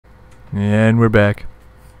And we're back.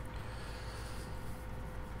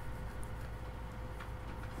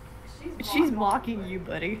 She's mocking you,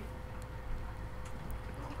 buddy.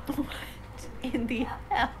 What in the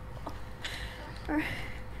hell?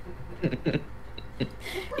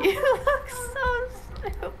 You look so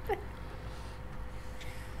stupid.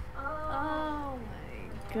 Oh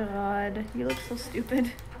my god. You look so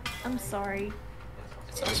stupid. I'm sorry.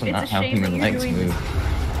 It's also not how human legs move.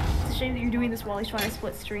 It's a shame that you're doing this while he's trying to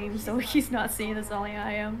split stream, so he's not seeing this only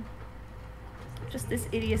I am. Just this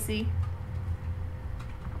idiocy.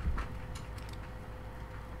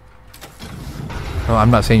 Oh,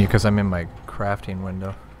 I'm not seeing you because I'm in my crafting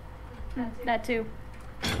window. That too.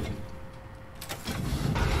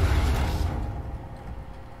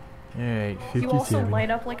 Alright, 57. You also light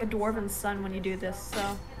up like a dwarven sun when you do this,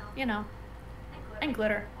 so, you know. And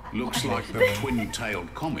glitter. Looks like the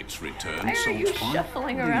twin-tailed comet's return. Why are you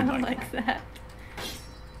shuffling around like that?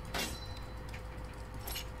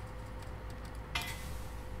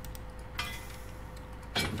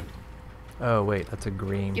 Oh wait, that's a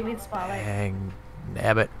green. Give me the spotlight. Dang,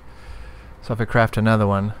 nabbit. So if I craft another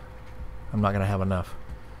one, I'm not gonna have enough.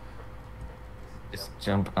 Just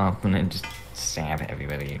jump up and then just stab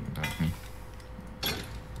everybody.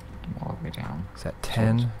 All the way down. Is that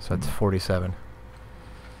 10? So that's 47.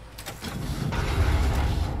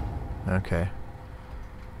 Okay.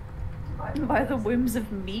 By the whims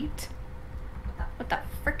of meat? What the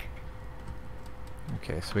frick?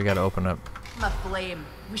 Okay, so we gotta open up. A flame.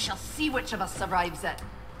 We shall see which of us survives it.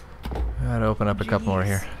 Gotta open up a couple more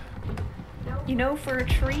here. You know, for a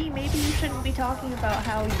tree, maybe you shouldn't be talking about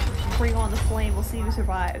how you bring on the flame. We'll see who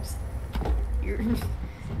survives. Seems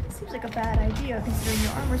like a bad idea considering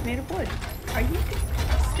your armor's made of wood. Are you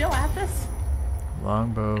still at this?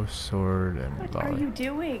 Longbow, sword, and What volley. are you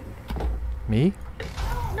doing? Me?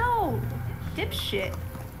 No! Dipshit.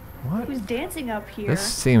 What? Who's dancing up here? This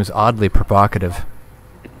seems oddly provocative.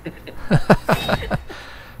 Do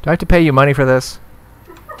I have to pay you money for this?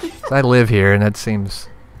 'Cause I live here and that seems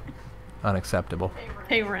unacceptable.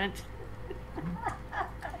 Pay rent.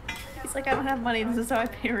 He's like, I don't have money, this is how I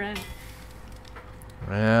pay rent.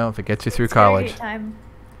 Well, if it gets you through It's college. time.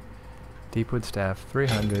 Deepwood staff,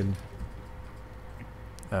 300.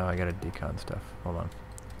 Oh, I got a decon stuff. Hold on.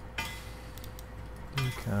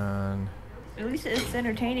 Decon. At least it's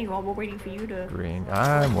entertaining while we're waiting for you to... Green.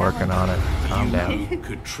 I'm working on it. Calm down.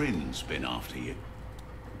 Could Trin's been after you?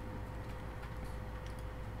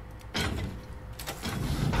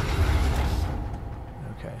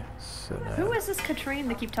 Okay, so now. Who is this Katrine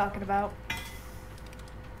they keep talking about?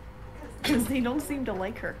 Because they don't seem to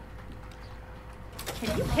like her.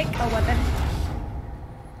 Can you pick a weapon?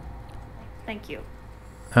 Thank you.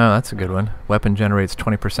 Oh, that's a good one. Weapon generates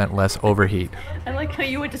 20% less overheat. I like how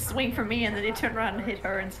you went to swing for me and then they turned around and hit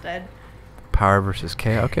her instead. Power versus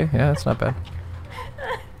K. Okay, yeah, that's not bad.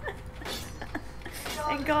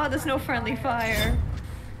 Thank God there's no friendly fire.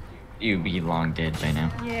 You'd be long dead by now.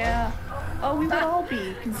 Yeah. Oh, we would all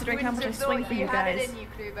be, considering how much I swing for you guys.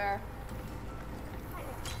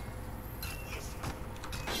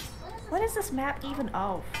 What is this map even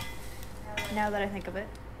of? Now that I think of it.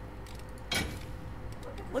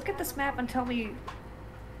 Look at this map and tell me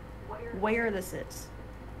where this is.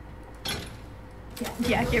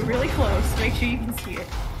 Yeah, get really close. Make sure you can see it.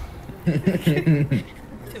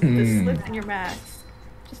 The slip in your mask.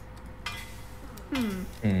 Just...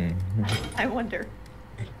 I wonder.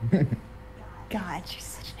 God, you're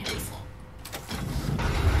such an asshole.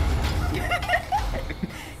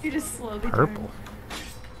 You just slowly Purple.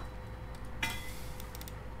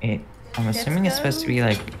 I'm assuming it's supposed to be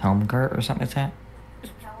like Helmgart or something like that.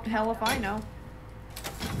 Hell if I know.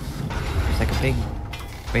 There's like a big...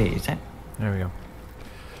 Wait, is that... There we go.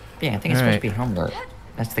 Yeah, I think it's supposed to be Helmgart.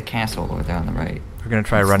 That's the castle over there on the right. We're gonna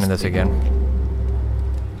try running this again.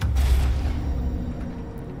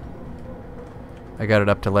 I got it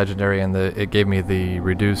up to legendary and it gave me the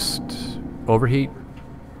reduced overheat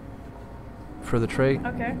for the trait.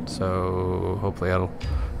 Okay. So hopefully I'll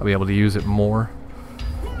be able to use it more.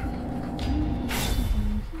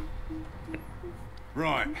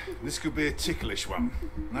 Right, this could be a ticklish one.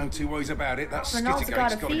 No two ways about it. That Ronald's got skittergate's a got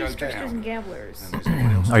to go thieves, tricksters, and down. gamblers. And there's no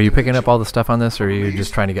one else Are to you do picking the up all the job. stuff on this, or are you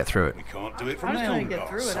just trying to get through it? We can't do it from I'm the just trying to Helmgart get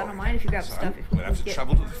through it. I side. don't mind if you grab So, stuff. If we'll have to get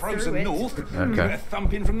travel to the through frozen it. north. Okay. Get a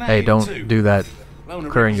thumping from there Hey, don't too. do that Lone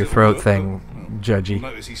clearing your Rebels throat will thing, work, judgy.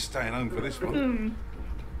 Notice he's staying home for this one.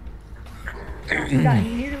 We got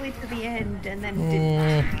nearly to the end and then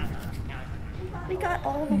didn't. We got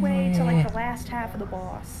all the way to like the last half of the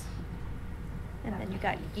boss. And then you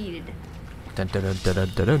got yeeted. Slay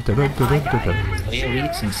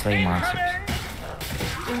elites and slay monsters.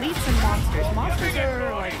 elites and monsters. Monsters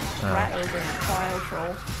are like rat ogre and file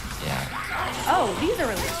troll. Yeah. Oh, these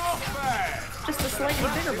are elites. Just a slightly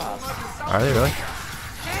bigger mobs. Are they really?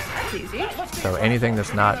 That's easy. So anything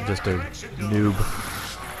that's not just a noob.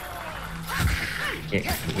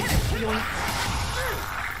 Yeah.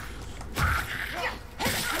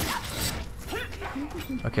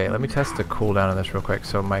 Okay, let me test the cooldown on this real quick.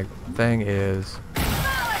 So my thing is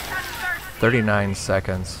 39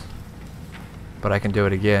 seconds. But I can do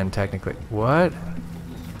it again, technically. What?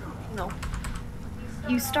 No.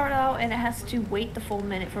 You start out and it has to wait the full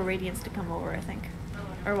minute for radiance to come over, I think.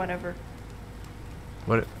 Or whatever.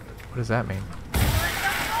 What does that mean?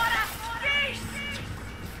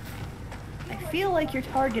 I feel like you're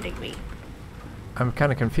targeting me. I'm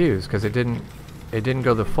kind of confused because it didn't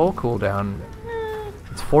go the full cooldown.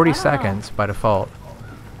 It's 40 seconds by default.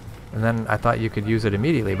 And then I thought you could use it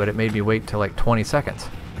immediately, but it made me wait till like 20 seconds.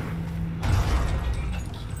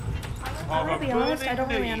 I'll be honest, I don't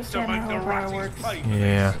really understand how horror works.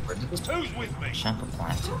 Yeah. Who's with me? Chunk of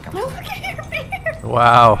plastic comes Look out. at your beard!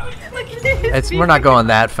 Wow. Look at his We're not going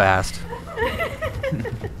that fast.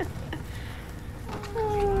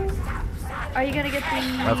 Are you gonna get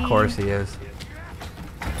the... Of course he is.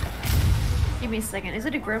 Give me a second. Is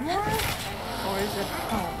it a grimoire? Or is it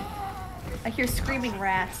home? I hear screaming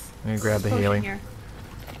rats. Let me grab the Potion healing. here.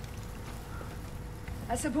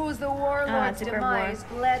 I suppose the warlord's it's a grimoire. demise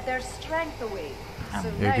bled their strength away. So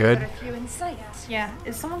You're now good? there are few in sight. Yeah.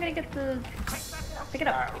 Is someone gonna get the... Pick it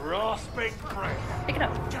up. Rasping bread. Pick it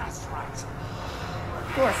up. Just right.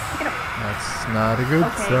 Dwarf, pick it up. That's not a good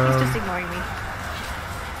Okay, he's sign. just ignoring me.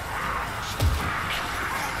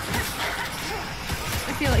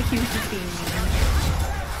 I feel like he was just being mean.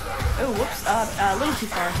 Oh, whoops. A little too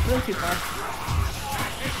far. A little too far.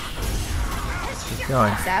 Keep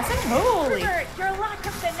going. Assassin? Holy! Remember, your lack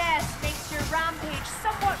of finesse makes your rampage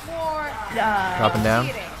somewhat more Dropping down.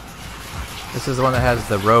 leading. This is the one that has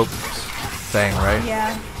the rope thing, right?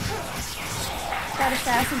 Yeah. That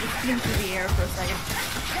assassin just flew through the air for a second.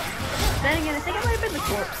 Then again, I think it might have been the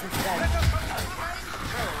corpse instead.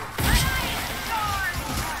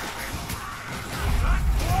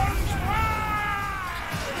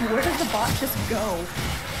 Where does the bot just go?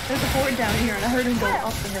 There's a horde down here and I heard him go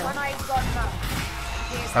up the hill. One-eyed godmother.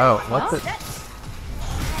 Oh, what the?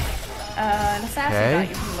 An assassin Okay. got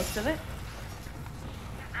you from the looks of it.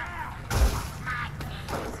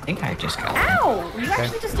 I think I just got one. Ow! You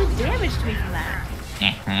actually just did damage to me from that.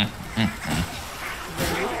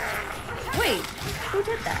 Wait, who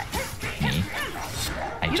did that? Me.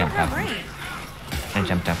 I You don't jumped have up. range. I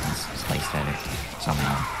jumped up and sliced at it.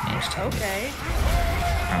 Somehow managed to. hit it. Okay.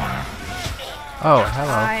 I don't know. Oh,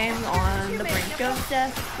 hello. I'm on the brink of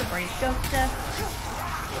death. The brink of death.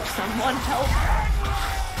 Someone help.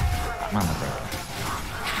 I'm on the break.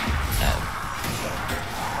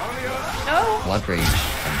 No! Blood rage. As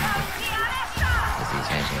these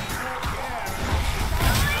guys are.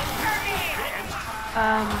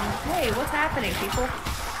 Hey, what's happening, people?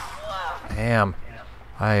 Damn.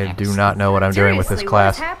 I do not know what I'm doing with this Seriously,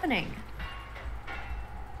 class. What is happening?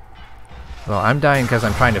 Well, I'm dying because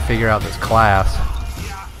I'm trying to figure out this class.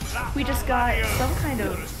 We just got some kind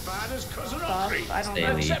of buff. I don't Stay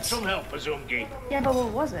know. elite. Accept some help, Azungi. Yeah, but what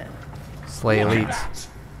was it? Slay elites.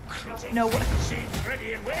 No, what?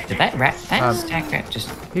 Did that rat? That stack rat just.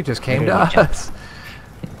 He just came to literally jumped. us.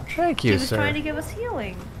 Thank He you, was sir. trying to give us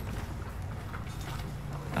healing.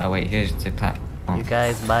 Oh wait, here's the platform. You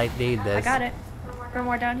guys might need this. I got it.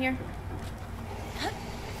 Grimoire down here.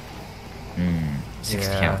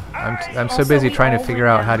 60 Yeah, count. I'm so Also, busy we trying to all figure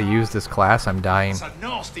went out how to down. use this class, I'm dying. It's a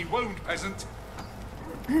nasty wound, peasant.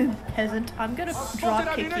 Peasant, I'm gonna Spotted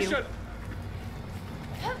drop kick you. ammunition.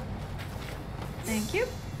 Thank you.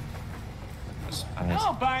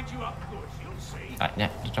 I'll bind you up good, you'll see. Yeah,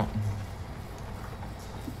 just don't.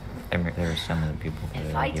 There are some of the people who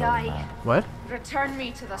If are I healed die- now. What? Return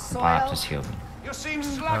me to the The soil. bot just healed me. You seem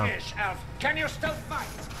sluggish, Alf. Can you still fight?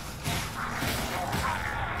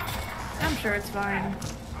 I'm sure it's fine.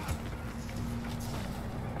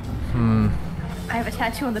 Hmm. I have a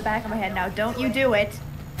tattoo on the back of my head now. Don't you do it.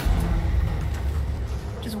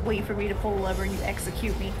 Just wait for me to pull the lever and you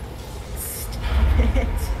execute me. Stop it.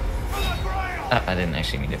 I didn't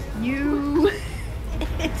actually mean it. You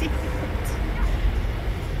idiot.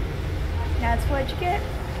 That's what you get.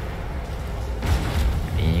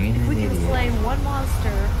 Being If we an can idiot. slay one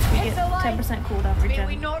monster, we It's get a lie. 10% cooldown May we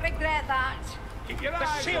regen. not regret that. Keep your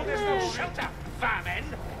eyes shield is no shelter, famine.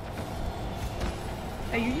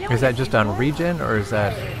 Are you yelling Is that at just me? on regen, or is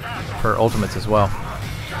that for ultimates as well?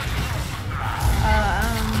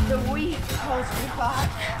 The weak calls me back.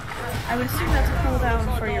 I would assume that's a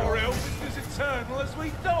cooldown for your. Real as eternal as we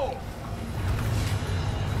thought.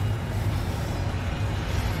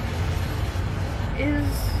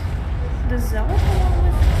 Is the Zealot the one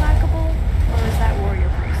with Implacable, or is that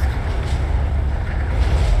Warrior Priest?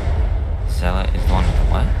 Zealot is the one with the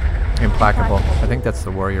what? Implacable. I think that's the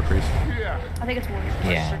warrior priest. I think it's Warrior Priest.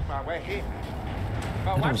 Yeah.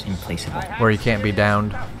 I thought it was implaceable. Where you can't be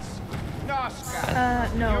downed.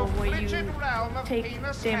 No, where you take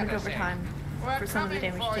damage over time for some of the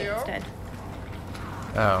damage you take instead.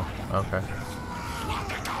 Oh, okay.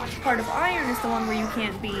 Part of Iron is the one where you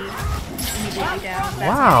can't be immediately down. That's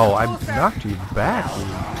Wow, I knocked you back, dude.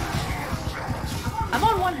 I'm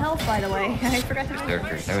on 1 health, by the way. I forgot to There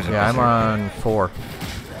mention. was a Yeah, I'm berserker. on 4.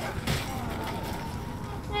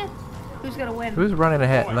 Who's gonna win? Who's running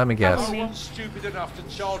ahead? Let me guess. Probably me. One's stupid enough to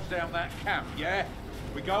charge down that camp, yeah?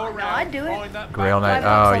 We go around, I'd do it. find that Grail bad Knight.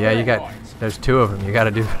 I've Oh, yeah, you got. There's 2 of them. You got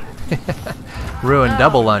to do. Ruin Oh,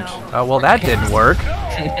 double lunch. no. Oh, well, that didn't work.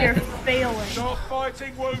 You're failing. Stop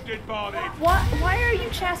fighting wounded, Barney. Why are you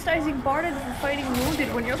chastising Barden for fighting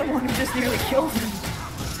wounded when you're the one who just nearly killed him?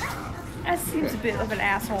 That seems a bit of an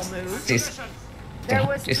asshole move. Just, There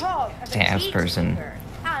was just talk of a stabs tea person. drinker,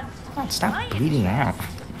 and Oh, stop bleeding out.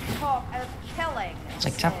 talk of killing. It's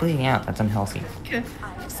like, stop bleeding out. That's unhealthy.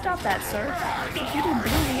 Stop that, sir. You didn't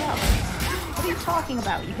blow me up. What are you talking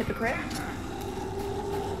about, you hypocrite?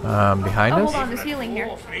 Behind Oh, us? hold on, there's healing here.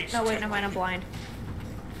 No, wait, never mind, I'm blind.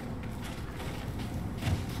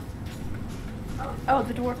 Oh,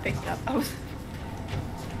 the dwarf picked it up. I was...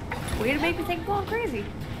 Way to make me think I'm going crazy.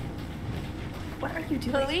 What are you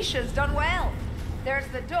doing? Felicia's done well. There's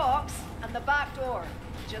the docks and the back door,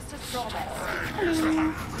 just as promised.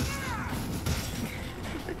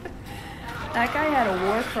 That guy had a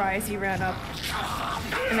war cry as he ran up.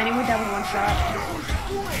 And then he went down with 1 shot.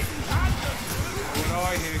 What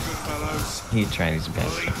I hear, good fellows. He tried his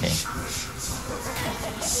best. Okay.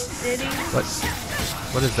 Did he?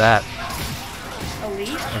 What is that? A leech?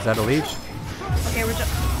 Is that a leech? Okay, we're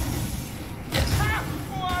just...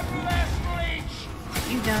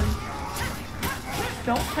 You done.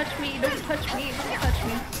 Don't touch me, don't touch me, don't touch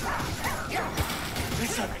me.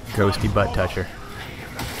 Ghosty butt toucher.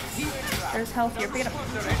 There's health here. Pick it up.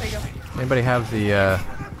 There you go. Anybody have the,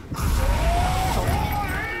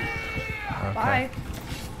 Okay. Bye.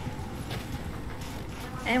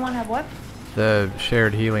 Anyone have what? The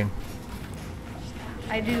shared healing.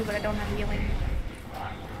 I do, but I don't have healing.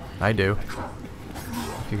 I do.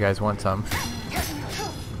 If you guys want some.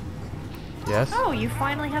 Yes? Oh, you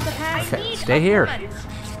finally have the pass. Okay, stay here. Back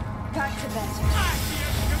to bed.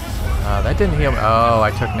 That didn't heal me. Oh,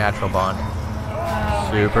 I took natural bond.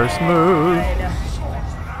 Super smooth.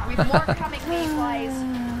 We've more coming meanwise.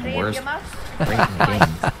 Worst. You must. Breaking the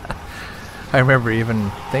game. I remember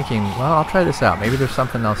even thinking, well, I'll try this out. Maybe there's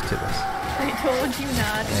something else to this. I told you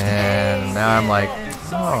not. to And now I'm like, take it.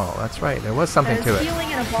 oh, that's right. There was something There's to it.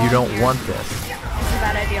 healing in a You bomb don't here. want this. It's a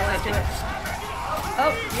bad idea. Let's do it.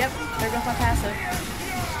 Oh, yep. There goes my passive.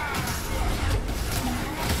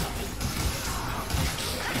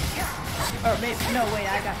 Or maybe, no, wait,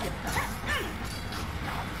 I got you.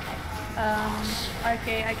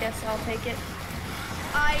 Okay, I guess I'll take it.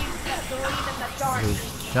 Eyes that gleam in the dark.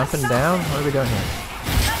 Jumping down? What are we doing here?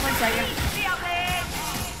 1 second.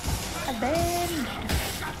 Avenged.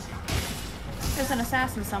 There's an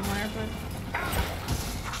assassin somewhere, but...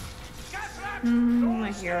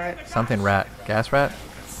 I hear it. Something rat. Gas rat?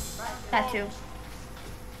 That too.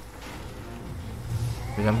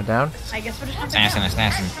 You jumping down? I guess we're just jumping Assassin, down.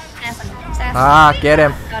 assassin. Assassin. Ah, get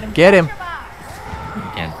him. Got him. Get him.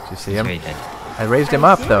 Yeah. Did you see him? He did. I raised him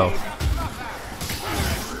up, though.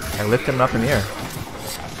 I lifted him up in the air.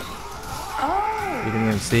 Oh! You didn't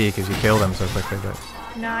even see because you killed him so quickly, but...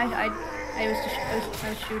 No, I was just, I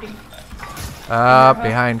was shooting.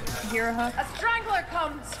 Behind. Giraha. A strangler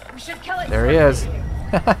comes. We should kill it. There he is.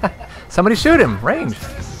 Somebody shoot him. Range.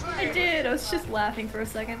 I did. I was just laughing for a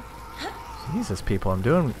second. Jesus, people. I'm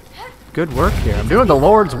doing good work here. I'm doing the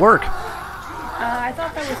Lord's work. I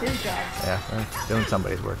thought that was his job. Yeah, I'm doing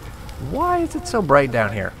somebody's work. Why is it so bright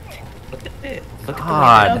down here? Look at the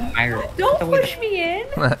God. way the fire. Don't the way push me in.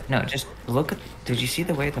 No, just look at. Did you see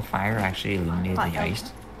the way the fire actually illuminated Hot the dog.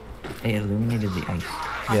 ice? It illuminated the ice.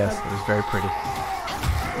 Yes, it was very pretty.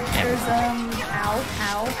 There's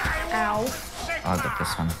ow. I'll get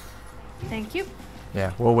this one. Thank you.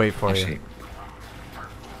 Yeah, we'll wait for Actually, you.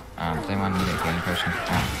 does anyone need a healing potion?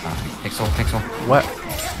 Pixel. What?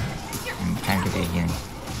 I'm trying to give you a healing.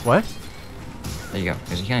 What? There you go.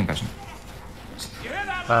 There's a healing potion.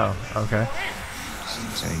 Oh, okay.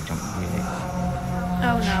 So you don't need it.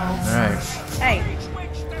 Oh no. Alright. Hey.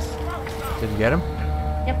 Did you get him?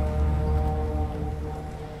 Yep.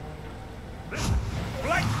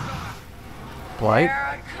 Blight?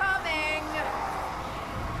 They're coming.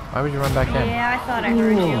 Why would you run back in? Yeah, I thought I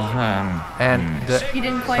heard you. And the, You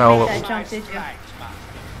didn't quite so make that jump, did you?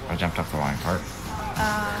 I jumped off the wrong part.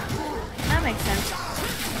 That makes sense.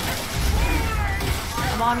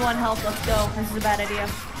 I'm on 1 health, let's go. This is a bad idea.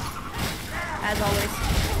 As always.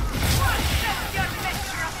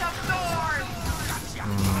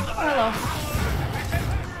 Oh, hello.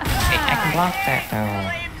 Hey, I can block that though.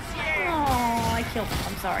 Oh, I killed him.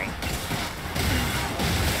 I'm sorry.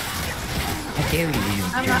 How dare you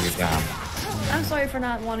I'm do not- your job? I'm sorry for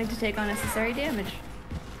not wanting to take unnecessary damage.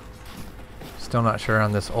 still not sure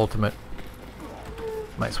on this ultimate.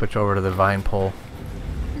 Might switch over to the vine pole.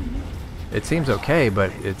 It seems okay,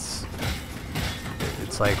 but it's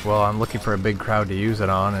like, well, I'm looking for a big crowd to use it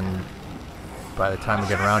on, and by the time we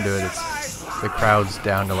get around to it, the crowd's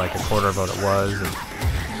down to like a quarter of what it was. And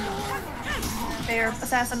Fair.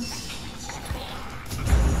 Assassin.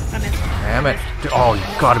 I missed. damn it! Oh, you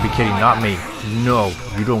gotta be kidding! Not me! No,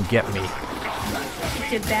 you don't get me. You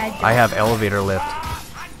did bad. I have elevator lift.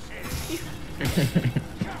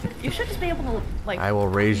 You should just be able to, like, I will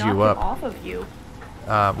raise knock you it up. off of you.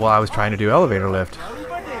 Well, I was trying to do elevator lift.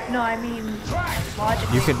 No, I mean,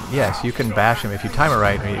 logically. You can, yes, you can bash him if you time it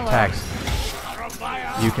right when he Hello. attacks.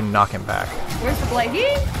 You can knock him back. Where's the blight?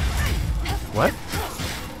 What?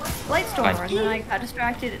 Blight stormer, and then I got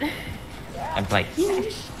distracted. I'm like, Here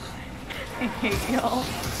you go.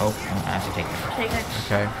 oh, I have to take it. Take it.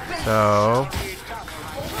 Okay, so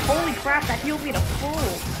Holy crap, that healed me to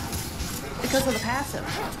full. Because of the passive.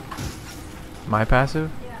 my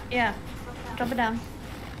passive. Yeah. Jump it down.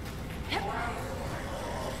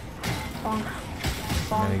 Bonk.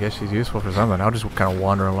 Bonk. I guess she's useful for something. I'll just kind of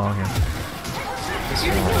wander along here.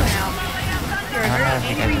 You're the healer now. You're a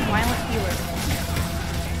very angry, violent healer.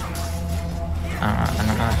 I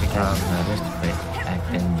don't know if you guys have noticed, but I've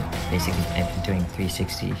been doing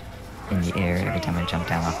 360 in the air every time I jump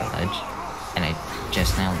down off a ledge. And I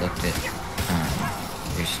just now looked at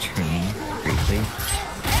your stream briefly,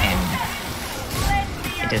 and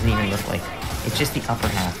it doesn't even look like, it's just the upper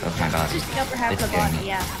half of my body. Just the upper half of that's the doing body, it.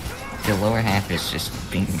 yeah. The lower half is just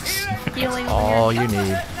being Healing over All here. you need.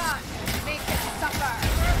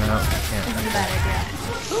 No, This can't. is a bad idea.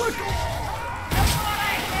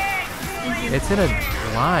 It's in a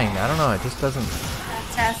line. I don't know. It just doesn't.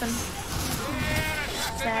 Assassin.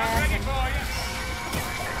 Assassin.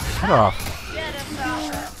 Shut off. Get him,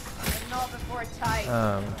 Valor. Not before tight.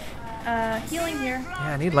 Healing here.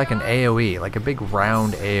 Yeah, I need like an AOE, like a big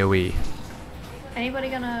round AOE. Anybody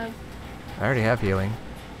gonna... I already have healing.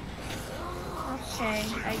 Okay,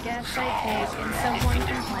 I guess I take, and someone I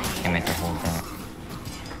complaining. meant to hold that.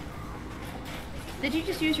 Did you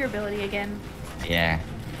just use your ability again? Yeah.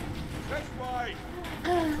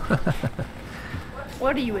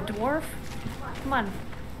 What are you, a dwarf? Come on.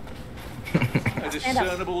 A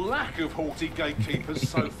discernible lack of haughty gatekeepers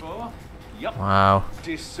so far. Yup. Wow.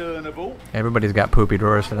 Discernible. Everybody's got poopy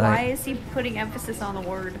drawers Why tonight. is he putting emphasis on the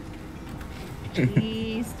word?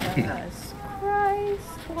 Jesus Christ,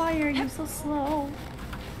 why are you so slow?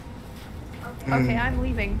 Okay, I'm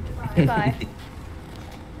leaving. Goodbye.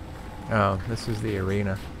 Oh, this is the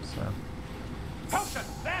arena. So.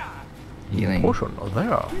 Healing. Potion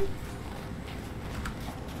there.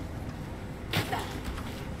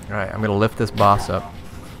 Alright, I'm gonna lift this boss up.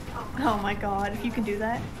 Oh my god, if you can do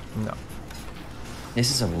that. No.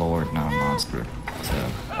 This is a lord, not a monster.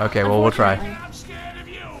 So, Okay, well, we'll try.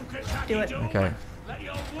 Unfortunately. Do it. Okay.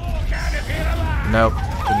 Nope,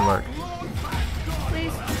 didn't work.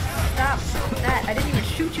 Please stop that. I didn't even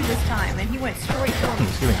shoot you this time, and he went straight for me.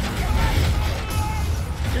 Excuse me.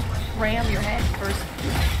 Just ram your head first.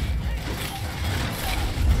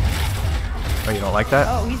 Oh, you don't like that?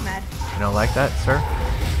 Oh, he's mad. You don't like that, sir?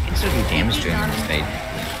 you can still do damage to him in this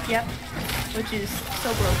fight. Yep. Which is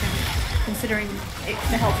so broken, considering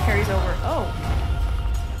the health carries over. Oh,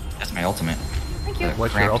 That's my ultimate. thank you.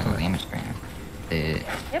 What's your Grapple ultimate? damage banner. The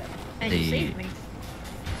Yep. And you the- saved me.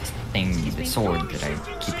 thing, the sword that I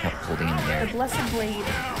keep holding in the The air. blessed blade.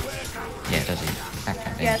 Yeah, it does that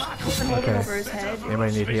kind of Yeah, damage. just hold it Okay. over his head.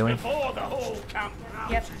 Anybody need healing?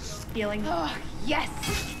 Yep. Healing. Oh, yes.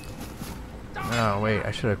 Oh, wait,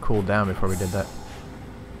 I should have cooled down before we did that.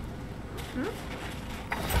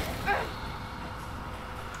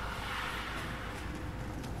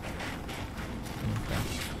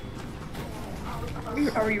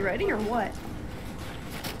 Are we ready or what?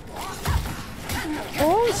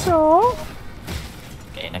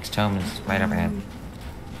 Okay, next tome is right up ahead.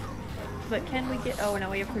 But can we get? Oh no,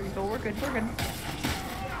 we have to go. We're good. We're good.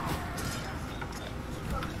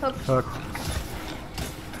 Hook. Hook.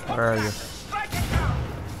 Where are you?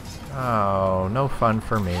 Oh, no fun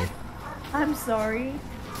for me. I'm sorry.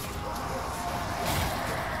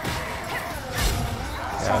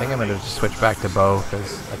 Yeah, I think I'm gonna just switch back to bow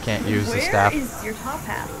because I can't use the staff Where is your top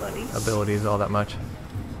half, buddy? abilities all that much.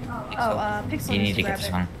 Oh, Pixel You need needs to grab get this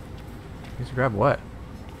it. one. Need to grab what?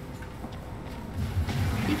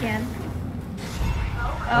 He can.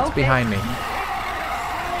 What's Okay. behind me?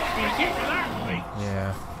 Thank you.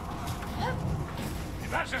 Yeah.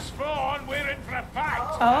 If that's a spawn, we're in for a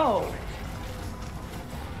fight. Oh.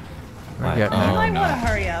 We're What? getting You Oh, it. might no. want to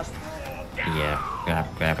hurry up. Yeah,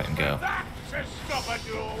 grab it and go. That's a stop at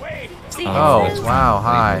your way. See, Oh, it says, wow,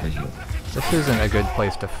 hi. Wait, where is This isn't a good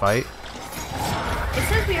place to fight. It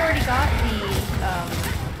says we already got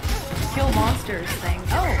the kill monsters thing.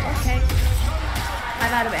 Oh, okay.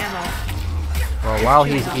 I'm out of ammo. Well, while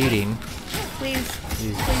he's eating, Please.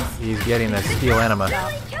 he's getting a steel enema.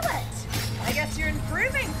 Stop. Kill it! I guess you're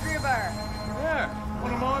improving, Gruber. Yeah,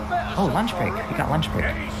 one of my better. Oh, lunch break. We got lunch break.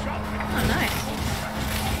 Any shot. Oh, nice.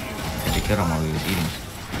 Had to kill him while he was eating.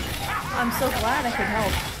 I'm so glad I could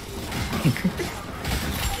help.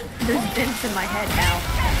 There's dents in my head now.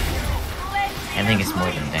 I think it's more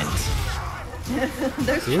than dents.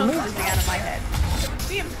 There's chunks missing out of my head.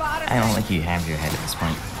 Be embarrassed. I don't think you have your head at this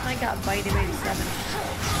point. I got vitamin 7.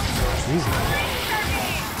 Easy.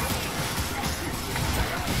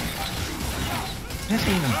 Just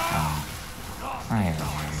even. Oh, I remember.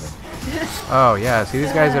 Oh yeah, see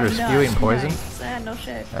these guys that are spewing poison? Nice. No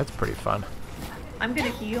shit. That's pretty fun. I'm gonna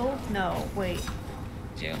heal. No, wait.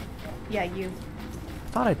 Jill. Yeah, you. I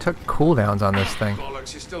thought I took cooldowns on this thing.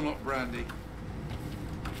 Bollocks, you're still not brandy.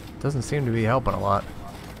 Doesn't seem to be helping a lot.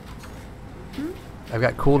 I've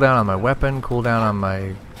got cooldown on my weapon, cooldown on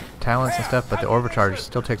my talents and stuff, but the overcharge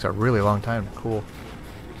still takes a really long time to cool.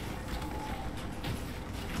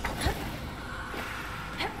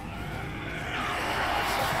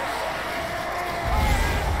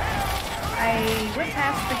 I went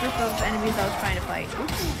past the group of enemies I was trying to fight.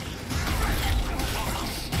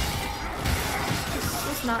 This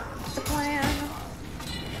was not the plan.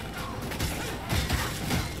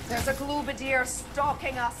 There's a Gloobadeer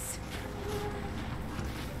stalking us.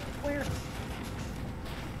 Where?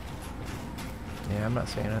 Yeah, I'm not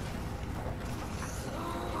seeing it.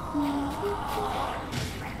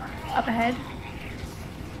 Up ahead.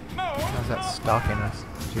 How's that stalking us?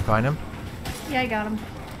 Did you find him? Yeah, I got him.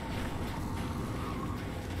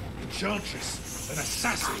 Enchantress, an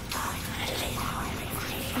assassin.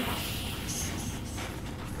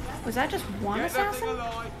 Was that just one Get that thing assassin?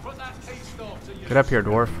 alive. Put that heat stop to you. Get up here,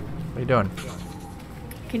 dwarf. What are you doing?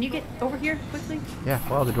 Can you get over here quickly? Yeah,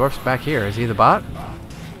 well, the dwarf's back here. Is he the bot?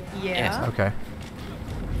 Yeah. Okay.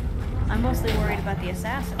 I'm mostly worried about the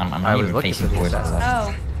assassin. I'm I not was even looking facing for the towards assassin. that.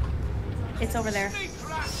 Oh. It's over there.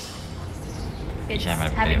 It's Yeah, I'm gonna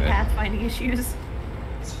having play it. pathfinding issues.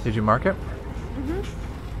 Did you mark it?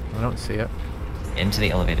 Mm-hmm. I don't see it. Into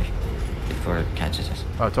the elevator before it catches us.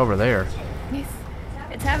 Oh, it's over there. Yes.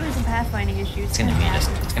 It's having some pathfinding issues. It's gonna meet us.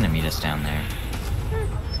 It's gonna meet us down there.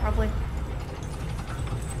 Probably.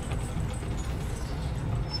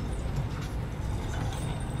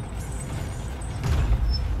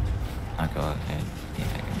 I'll go ahead. See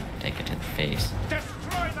if I can take it to the face.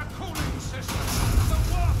 Destroy the cooling system. The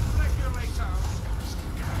warp regulator.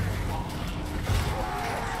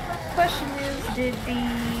 Question is, did the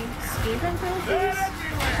Skaven build these?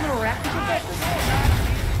 Little replica buttons?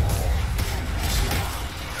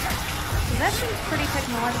 That seems pretty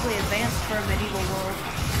technologically advanced for a medieval world.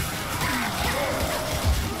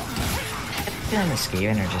 I feel like the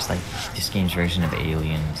Skaven are just like this game's version of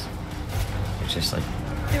Aliens. It's just like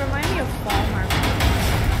They remind me of Falmer.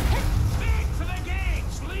 Back to the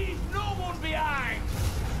gates. Leave no one behind.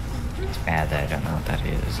 it's bad that I don't know what that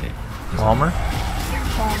is. Palmer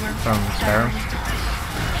Falmer. from Skyrim.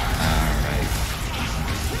 Alright.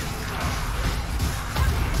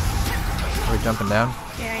 Are we jumping down?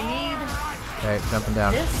 Yeah, I need Okay, jumping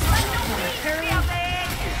down. this.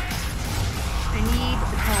 I need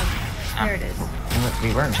the comb. There it is.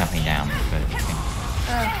 We weren't jumping down, but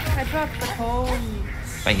I dropped the comb.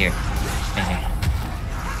 right here. Right here.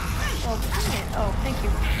 Oh, dang it. Oh, thank you.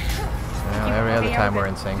 Yeah, every other time we're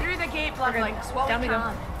in sync. Through the gate, We're good. bloodlings. What Down we we go.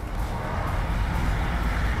 can.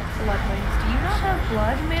 Bloodlings. Do you not have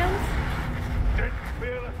blood, man? Didn't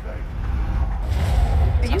feel a thing.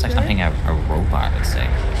 Are you Sounds like good? something a robot would say.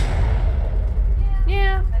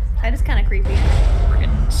 Yeah. That is kind of creepy.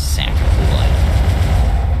 Friggin' sack of blood.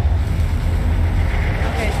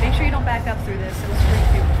 Okay, make sure you don't back up through this. It was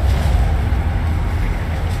creepy.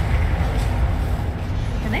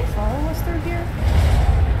 Can they follow us through here?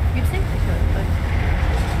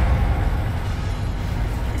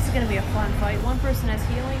 fight. One person has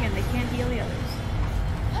healing and they can't heal the others.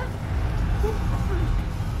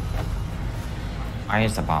 Why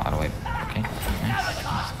is the ball all the way? Okay.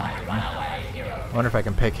 I wonder if I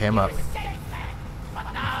can pick him up. Good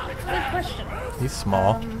question. He's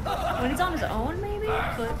small. When he's on his own, maybe?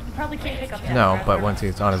 But you probably can't pick up that. No, but once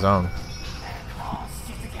he's on his own.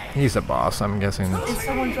 He's a boss, I'm guessing. Did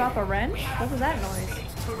someone drop a wrench? What was that noise?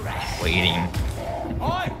 Waiting.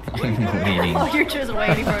 I'm waiting. Oh, you're just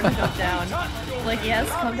waiting for him to come down. Like, yes,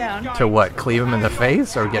 come down. To what? Cleave him in the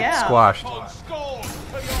face or get Yeah. squashed?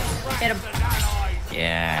 Hit him.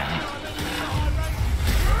 Yeah.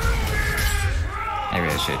 I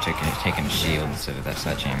really should have taken a shield instead of that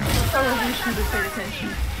sledgehammer. Oh, we should have paid attention.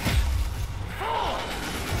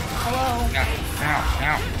 Hello. No.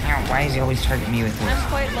 Why is he always targeting me with this? I'm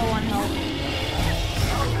quite low on health.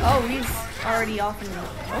 Oh, he's already off and...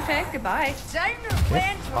 Okay, goodbye. Time to Get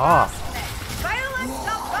win off. violence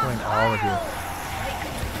of the Killing all of you.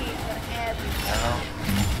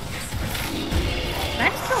 Can I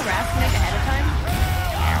just kill Rasnik ahead of time?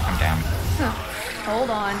 Ow, I'm down. Huh. Hold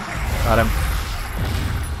on. Got him.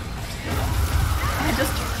 I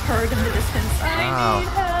just heard in the distance. I Wow. need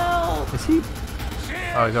help. Is he?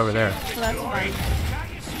 Oh, he's over there. So that's fine.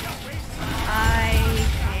 I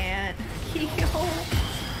can't heal.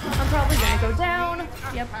 I'm probably gonna go down.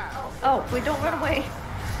 Yep. Oh, wait, don't run away.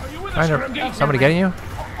 Somebody getting you?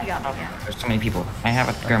 You got me. Yeah. There's so many people. I have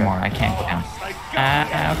a Grimoire. I can't go down.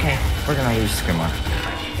 Okay. We're gonna lose Grimoire.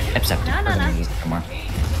 Except No, no, we're gonna no. lose Grimoire.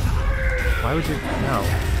 Why would you? No.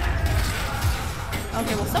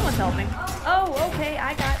 Okay, well, someone's helping. Oh, okay,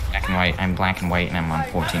 I got... Black and white. I'm black and white, and I'm on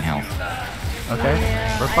 14 health. Okay.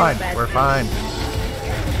 Yeah, We're I fine. bet. We're fine.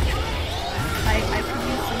 I could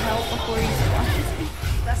use some help before he squashes me.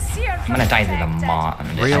 The seer I'm gonna die to the mob.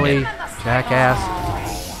 Really? Jackass.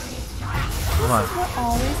 Come on. What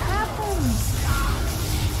always happens?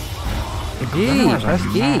 E. Press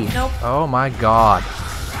E. Nope. Oh my god.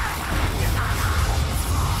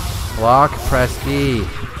 Block, press E.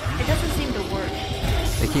 It doesn't seem to work.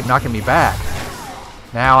 They keep knocking me back.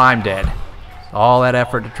 Now I'm dead. All that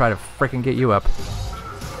effort to try to freaking get you up.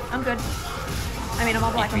 I'm good. I mean, I'm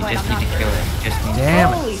all black We and white. just I'm need not to kill good. it. Just need to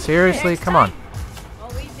Damn Holy it. Seriously? shit. Come on. I'll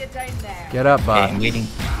leave you down there. Get up, Okay, bud. I'm waiting.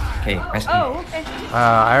 Okay, rescue. Oh, okay.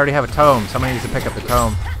 I already have a tome. Somebody needs to pick up the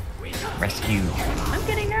tome. Rescue. I'm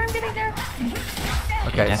getting there. I'm getting there.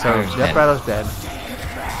 Okay, Death so Rattl's Death dead. Rattle's dead.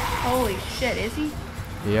 Holy shit, is he?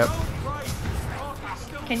 Yep.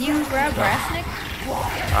 Can you grab Rasnik?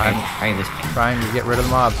 I'm Try this. trying to get rid of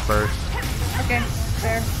the mobs first. Okay,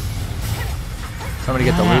 fair. Somebody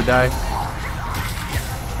get the loot die.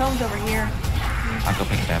 Tome's over here. I'll go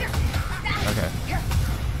pick it up. Okay.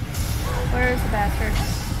 Where's the bastard?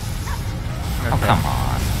 Oh, Okay. come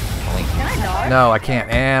on. Holy. Can I dodge? No, I can't.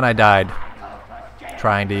 And I died.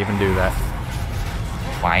 Trying to even do that.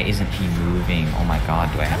 Why isn't he moving? Oh my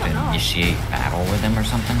god, do I have to initiate battle with him or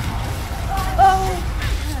something? Oh!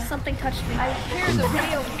 Something touched me. Here's a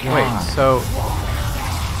real Wait, God. so...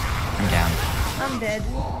 I'm down. I'm dead.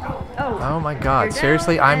 Oh. Oh my You're god. down,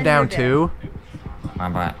 Seriously? I'm and down you're dead. too? Come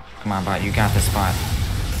on, bot. Come on, bot. You got the spot.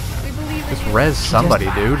 We believe in Just you. res somebody,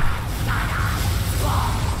 dude.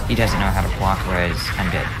 He doesn't know how to block res. I'm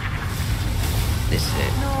dead. This is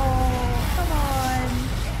it. No, come on.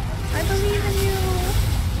 I believe in you.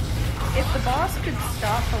 If the boss could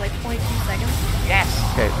stop for like 0.2 seconds. Yes!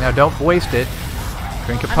 Okay, now don't waste it.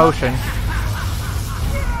 Drink a I'm potion.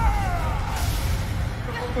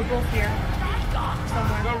 We're both here.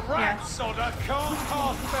 Somewhere. The rat Yeah. sodder can't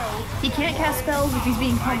cast spells. He can't cast spells if he's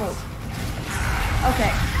being pummeled.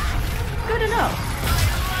 Okay. Good to know.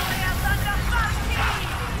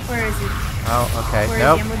 Where is he? Oh, okay. Where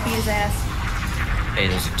Nope. is he? I'm gonna beat his ass. Hey,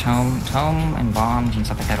 there's a tome and bombs and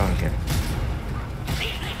stuff like that over here.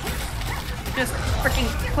 Just freaking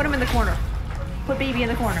put him in the corner. Put baby in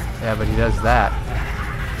the corner. Yeah, but he does that.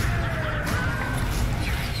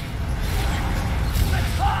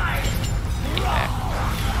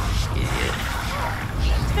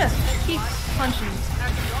 Just keep punching.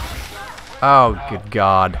 Oh, good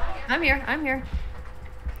god. I'm here. I'm here.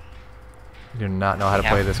 You do not know how to Yeah.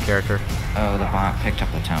 play this character. Oh, the bot picked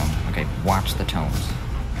up the tome. Okay, watch the tomes.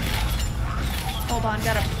 Hold on.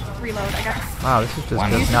 Gotta reload. I got. Wow, this is just One.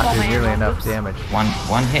 does not do Use nearly the enough oops. damage.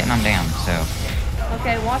 One hit and I'm down, so...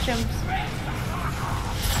 Okay, watch him.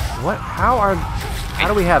 What? How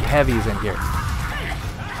do we have heavies in here?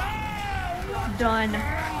 Done.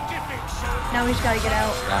 Now we just gotta get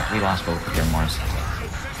out. we lost both of their Mars.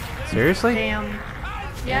 Seriously? Damn.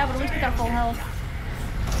 Yeah, but at least we got full health.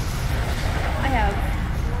 I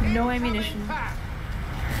have no ammunition.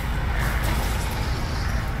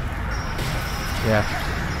 Yeah.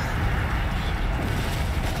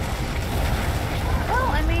 Well,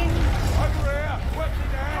 I mean, Over here! What's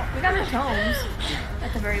it now? we got the tomes,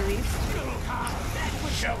 at the very least.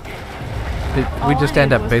 We All just I end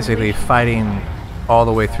did up was basically complete- fighting all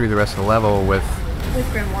the way through the rest of the level with With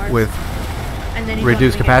grimoires. And then you go to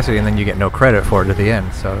reduced the capacity, and then you get no credit for it at the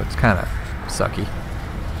end. So it's kind of sucky.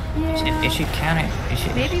 Yeah. It should count it. It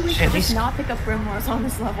should, Maybe we should should at just least. not pick up grimoires on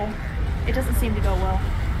this level. It doesn't seem to go well.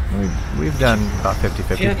 We've done about I feel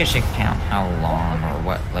 50-50. like it should count how long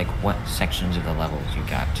or what sections of the levels you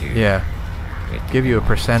got to. Yeah. with the Give you a grimoire.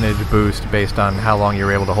 percentage boost based on how long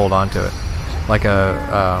you're able to hold on to it. Like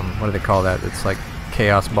a what do they call that? It's like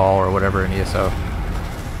Chaos Ball or whatever in ESO.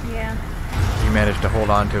 Yeah. You manage to hold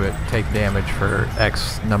on to it, take damage for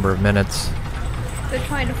X number of minutes. They're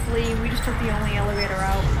trying to flee. We just took the only elevator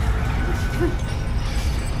out.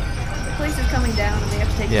 The place is coming down and they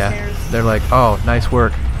have to take the Yeah. stairs. They're like, oh, nice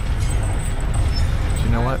work. But you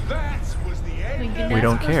know what? That was the end. You're We not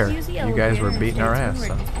don't supposed care. to use the You guys elevator were and beating stay our tuned ass,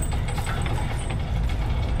 so. right.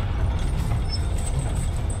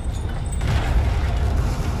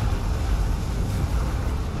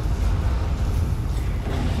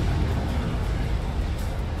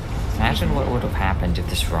 Imagine what would have happened if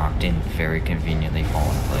this rock didn't very conveniently fall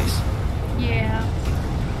in place. Yeah.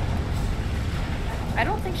 I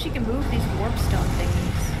don't think she can move these warp stone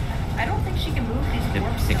thingies. I don't think she can move these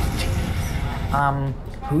warp stone thingies.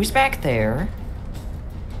 Who's back there?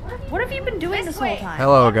 What have you been doing this whole time?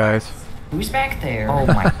 Hello, guys. Who's back there? Oh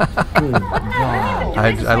my good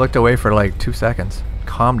god. I looked away for like 2 seconds.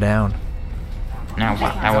 Calm down. Now,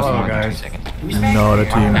 that wasn't Hello, more than 2 guys. seconds. Who's back Not a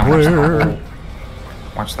there? team Now watch the player. whole-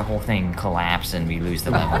 Watch the whole thing collapse and we lose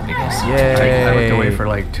the level because Yay! I looked away for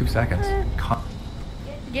like 2 seconds.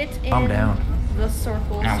 Get in Calm down. the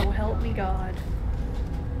circle, Now- so help me God.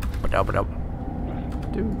 Ba-da, ba-da.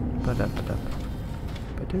 Do, ba-da, ba-da.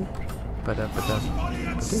 Ba-do, ba-da, ba-da.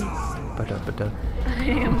 Ba-do, ba-da, ba-da. I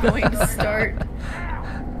am going to start.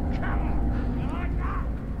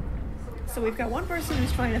 So we've got one person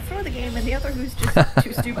who's trying to throw the game and the other who's just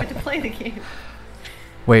too stupid to play the game.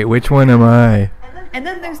 Wait, which one am I? And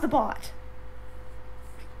then there's the bot.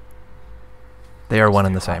 They are one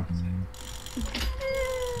and the same.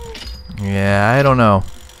 Yeah, I don't know.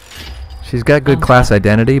 She's got good class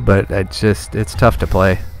identity, but it's tough to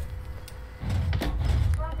play.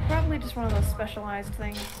 Probably just one of those specialized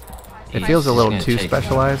things. It feels a little It's too gonna take-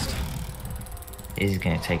 specialized. it is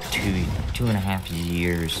gonna take two and a half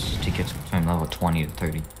years to get from level 20 to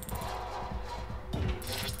 30.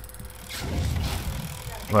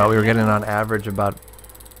 Well, we were getting on average about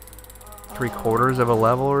 3/4 of a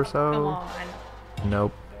level or Come so. on.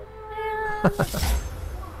 Nope.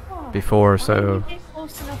 Oh, Before, why so don't you get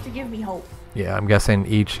close enough to give me hope. yeah, I'm guessing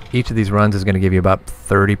each of these runs is going to give you about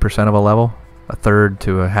 30% of a level, a third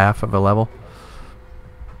to a half of a level.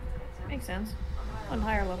 Makes sense. On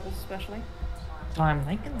higher levels, especially. So I'm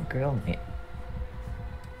liking the girl mate.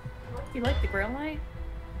 You like the Grail Knight?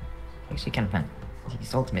 Actually kind of fun.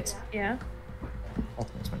 He's ultimates. Yeah.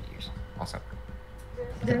 Ultimates one to use. Also.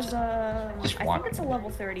 There's a, Just I walk. think it's a level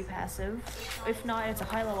 30 passive. If not, it's a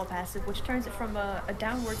high level passive, which turns it from a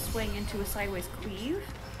downward swing into a sideways cleave.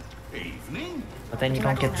 Evening. But then you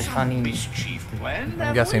don't get the funny. Mischief planned. I'm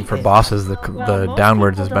have guessing we? for bosses the Well, most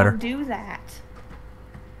downwards people is better. Don't do that.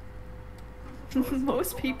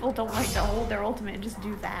 Most people don't like to hold their ultimate and just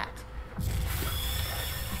do that.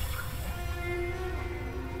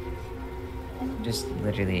 Just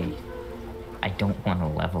literally, I don't want to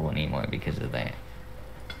level anymore because of that.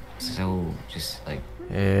 So just like,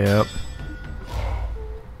 Yep.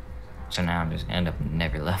 so now I'm just end up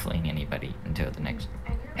never leveling anybody until the next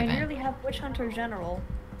I event. nearly have Witch Hunter General.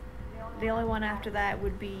 The only one after that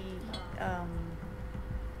would be,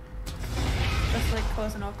 just like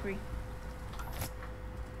Kozen Okri.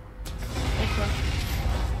 Okra.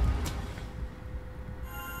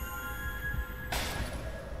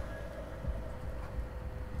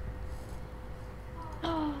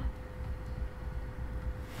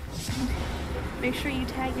 Make sure you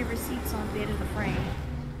tag your receipts on the end of the frame.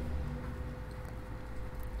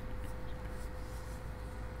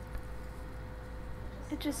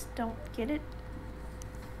 I just don't get it.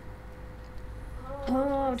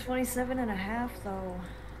 Oh, I'm 27 and a half though.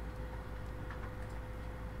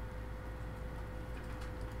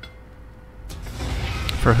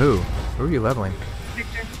 For who? Who are you leveling?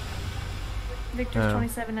 Victor. Victor's Oh.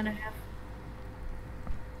 27 and a half.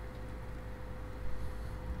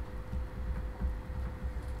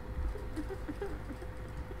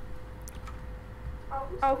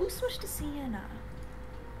 Oh, who switched to Sienna?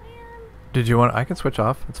 Man. Did you want? I can switch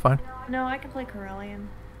off. It's fine. No, I can play Corellian.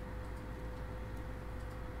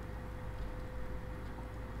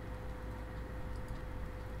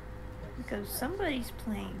 because somebody's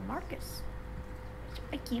playing Marcus.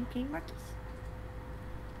 I can't play Marcus.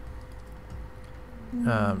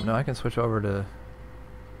 No, I can switch over to...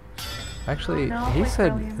 Actually, No, he wait,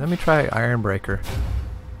 said, Brilliant. let me try Ironbreaker.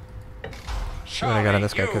 See what I got on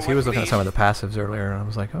this guy, because he was looking at some of the passives earlier, and I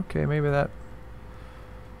was like, okay, maybe that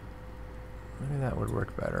would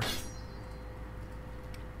work better.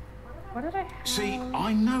 What did I have? See,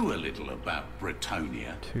 I know a little about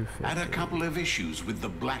Bretonia. 250. Had a couple of issues with the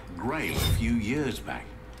Black Grail a few years back.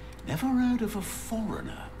 Never heard of a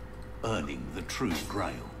foreigner earning the true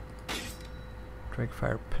Grail.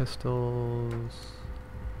 Drakefire pistols.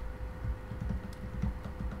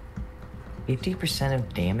 50%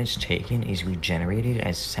 of damage taken is regenerated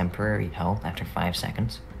as temporary health after 5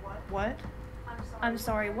 seconds. What? I'm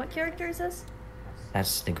sorry, what character is this?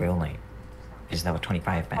 That's the Grail Knight. Is that what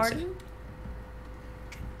 25 passive? Pardon?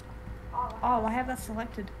 Oh, I have that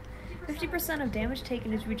selected. 50% of damage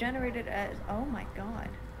taken is regenerated as... Oh my god.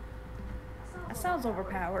 That sounds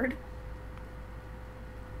overpowered.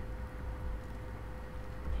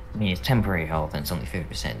 I mean, it's temporary health and it's only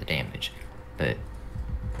 50% of the damage, but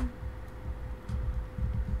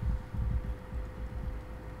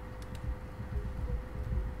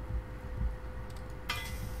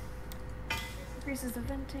Increases the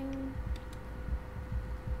venting.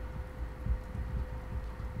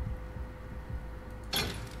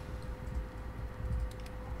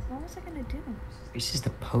 What was I gonna do? increases the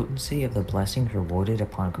potency of the blessings rewarded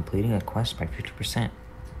upon completing a quest by 50%.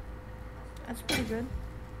 That's pretty good.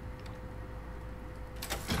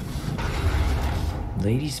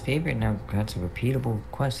 Lady's favorite now grants a repeatable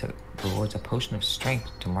quest that rewards a potion of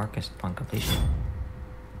strength to Marcus upon completion.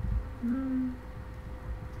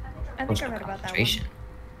 I think Potion I of read about that one. concentration.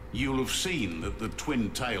 You'll have seen that the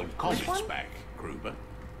twin-tailed comet's one? back, Gruber.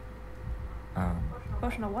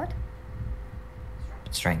 Potion of what?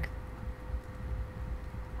 Strength.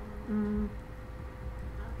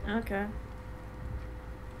 Okay.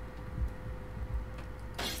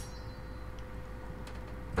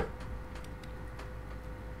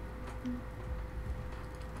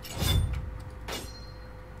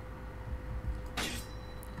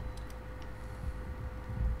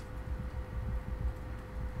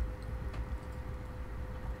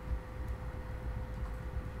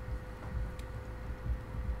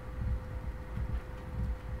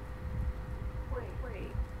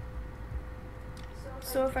 Wait.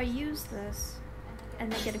 So if I use this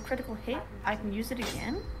and they get a critical hit, I can use it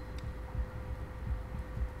again?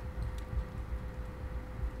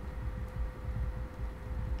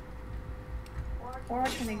 Or I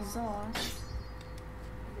can exhaust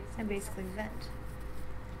and basically vent.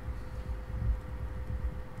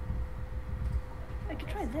 I could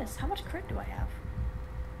try this. How much crit do I have?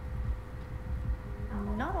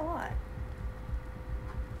 Not a lot.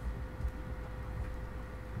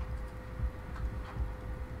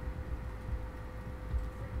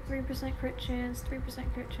 %3 crit chance,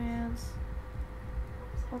 3% crit chance,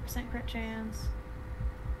 4% crit chance.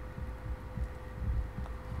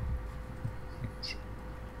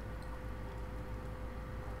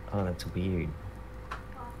 Oh, that's weird.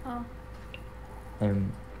 Oh,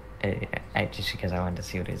 Just because I wanted to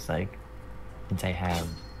see what it's like, since I have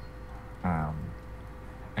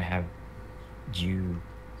you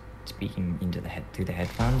speaking into the through the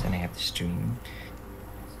headphones, and I have the stream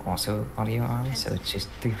also audio on, so it's just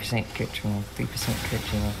 3% crit chance, 3% crit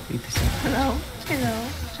chance, 3%.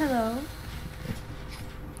 hello.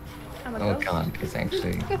 I'm a Oh ghost. god, because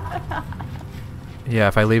actually, Yeah,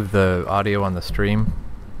 if I leave the audio on the stream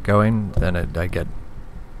going, then I get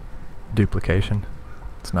duplication.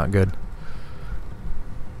 It's not good.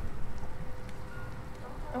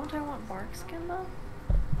 Don't I want bark skin though?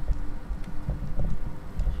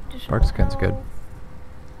 Bark skin's good.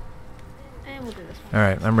 And we'll do this one.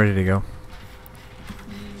 Alright, I'm ready to go.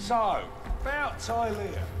 So, about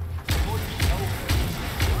Tylea. I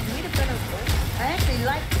need a better bolt. I actually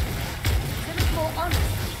like it. It's a bit more honest.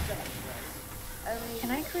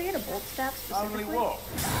 Can I create a bolt staff Only specifically? what?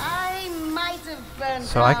 I might have burned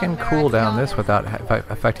So I can down cool down American this without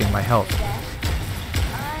affecting my health.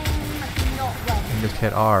 I'm not well. And just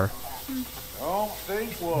hit R. Don't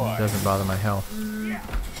think It why. doesn't bother my health.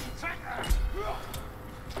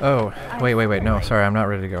 Oh, wait, no, sorry, I'm not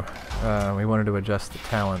ready to go. We wanted to adjust the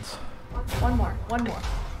talents. One more.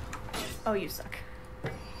 Oh, you suck.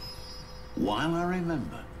 While I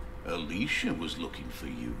remember, Alicia was looking for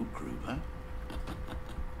you, Gruber.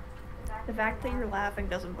 The fact that you're laughing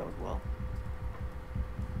doesn't bode well.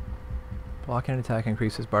 Blocking an attack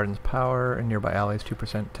increases Barden's power and nearby allies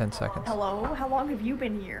 2%, 10 seconds. Hello? How long have you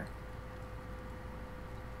been here?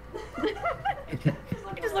 You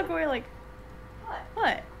just look away like,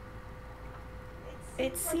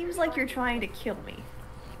 It seems like you're trying to kill me.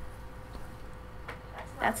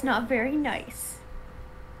 That's not very nice.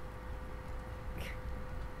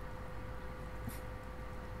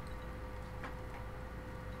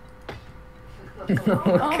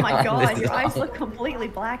 Oh my god, your eyes look completely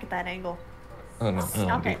black at that angle. Oh no,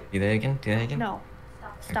 Stop it. Do that again? Do that again? No.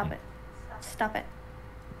 Stop Okay. it. Stop it.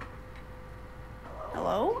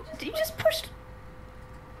 Hello? Did you just push?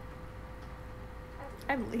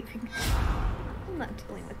 I'm leaving. I'm not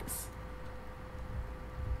dealing with this.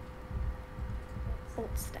 Old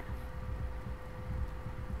staff.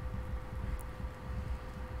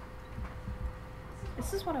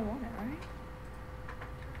 This is what I wanted, right?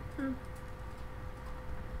 Hmm.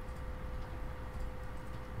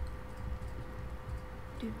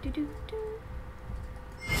 Do do do do.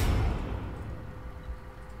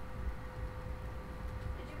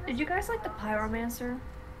 Did you guys like the Pyromancer?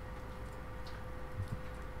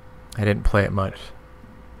 I didn't play it much.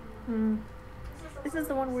 Hmm. This is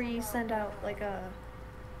the one where you send out like a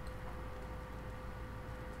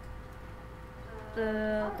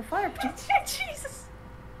the fire. Jesus!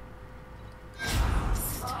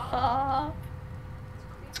 Stop!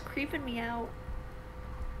 It's creeping me out.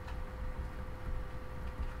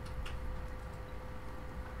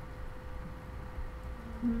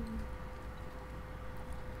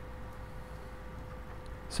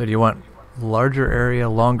 So do you want larger area,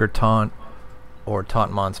 longer taunt, or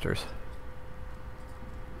taunt monsters?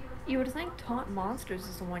 You would think Taunt Monsters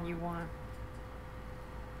is the one you want.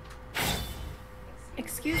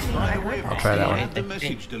 Excuse me, I heard I'll that. try that I one. had the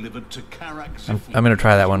message delivered to Karak I'm gonna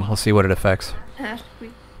try that one. We'll see what it affects.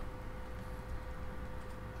 Ashby.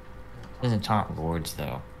 Doesn't taunt lords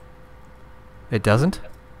though. It doesn't?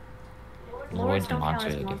 Lords don't count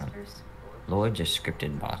monsters as are different. monsters. Lords are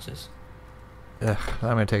scripted bosses. Ugh, I'm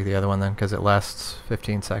gonna take the other one then, because it lasts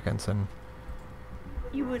 15 seconds and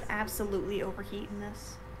You would absolutely overheat in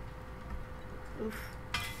this. Oof.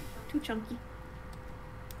 Too chunky.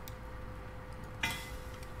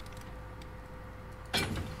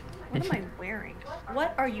 What am I wearing?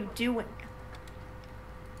 What are you doing?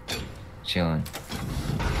 Chilling.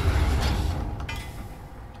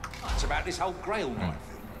 It's about this whole Grail Knight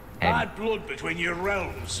thing. Hey. Bad blood between your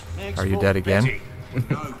realms. Are you dead again?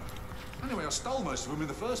 No. Anyway, I stole most of them in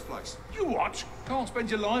the first place. You what? Can't spend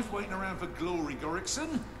your life Waiting around for glory,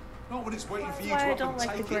 Gorikson. Not when it's waiting for you That's why to I up don't and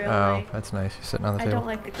like the take Grail it. Oh, Knight. that's nice. You're sitting on the I table. don't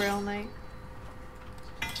like the Grail Knight.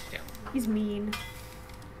 Yeah. He's mean.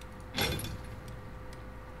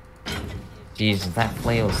 Jeez, that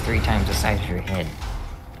flail's 3 times the size of your head.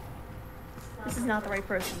 This is not the right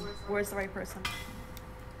person. Where's the right person?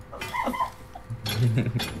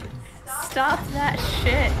 Stop that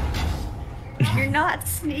shit. You're not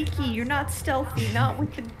sneaky. You're not stealthy. Not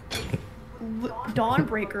with the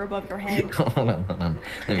Dawnbreaker above your head. Hold on.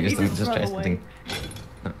 Let me You just just try run something.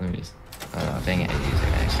 Let me just. Dang it, I used it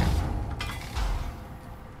accent.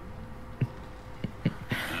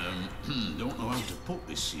 Don't know how to put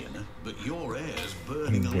this, Sienna, but your hair's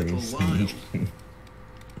burning a Very little wild. sneaky.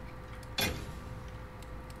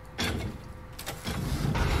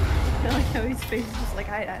 I like how his face is just like,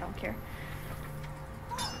 I don't care.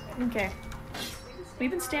 Okay. We've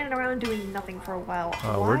been standing around doing nothing for a while.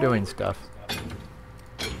 Oh, we're Why? doing stuff.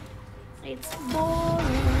 It's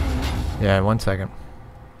boring. Yeah, 1 second.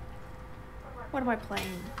 What am I playing?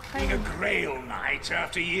 being a Grail Knight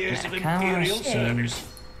after years Yeah, of I kinda Imperial wanna service.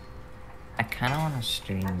 I kind of want to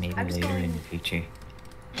stream maybe I'm just later in going- the future.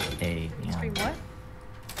 A, you Stream know, what?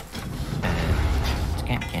 it's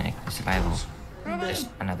camp mechanic, survival. Just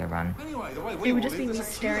another run. Anyway, the way It we would all just be live, me there's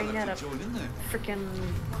staring actually at a a join in there. freaking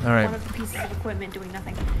Alright. one of the pieces of equipment doing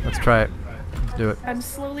nothing. Let's try it. Let's do it. I'm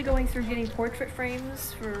slowly going through getting portrait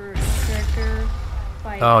frames for each character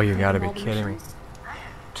by Oh, you gotta be all the kidding me. missions.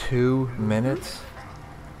 2 minutes?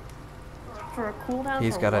 For a cooldown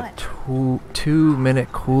He's for got a what?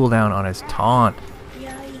 2-minute cooldown on his taunt.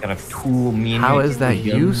 Yikes. Got a 2 minute. How is that gun.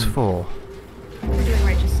 useful? We're doing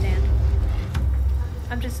righteous stand.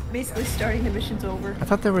 I'm just basically starting the missions over. I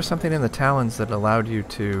thought there was something in the talons that allowed you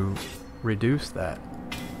to reduce that.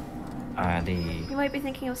 You might be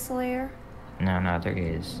thinking of Slayer. No, there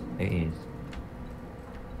is. There is.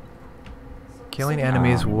 Killing So,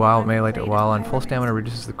 enemies while melee Pyromancer. while on full stamina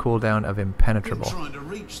reduces the cooldown of Been impenetrable. trying to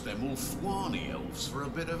reach them Ulthwani elves for a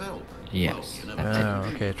bit of help. Yes. Well, you never Oh,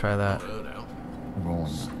 okay, try that. heard out.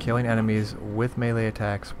 Rolling. Killing enemies with melee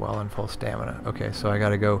attacks while on full stamina. Okay, so I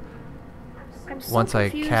gotta go, I'm so once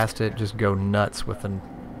confused. I cast it, just go nuts with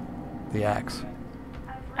the axe.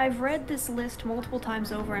 I've read this list multiple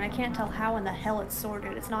times over and I can't tell how in the hell it's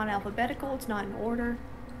sorted. It's not alphabetical, it's not in order.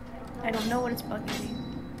 I don't know what it's bugging me.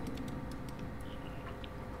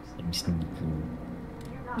 Sneaky.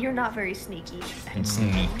 You're not very sneaky. I'm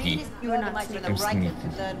sneaky. You are not sneaky. I'm sneaky.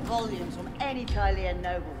 learn volumes from any Kylian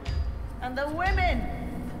noble. And the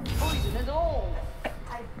women! Poison us all!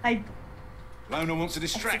 I Lona wants a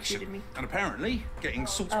Executed distraction. me. And apparently, getting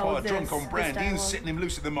salt's Oh, pie drunk this on brandy and dialogue. setting him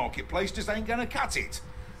loose in the marketplace just ain't gonna cut it.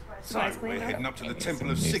 So, Spice we're Cleaner. heading up to the Yes,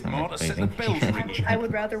 Temple of it's Sigmar not to set the pleasing. bells ringing. I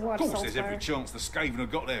would rather watch Of course, there's every Soulfire. chance the Skaven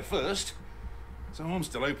have got there first. So I'm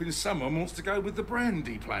still hoping someone wants to go with the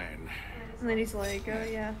brandy plan. And then he's like, oh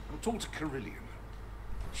yeah. I'll talk to Carillion.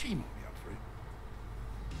 She might be up for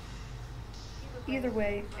it. Either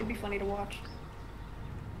way, it'd be funny to watch.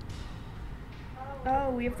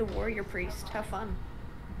 Oh, we have the warrior priest. How fun.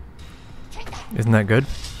 Isn't that good?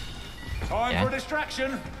 Time Yeah. for a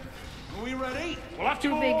distraction. Are we ready? We'll have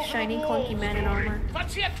Two big, shiny, clunky men in armor.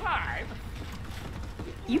 Let's see a climb.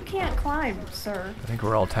 You can't climb, sir. I think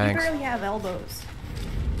we're all You tanks. barely have elbows.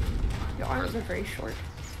 Your arms are very short.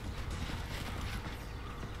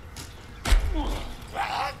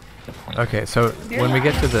 Okay, so when we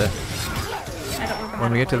get to the I don't remember how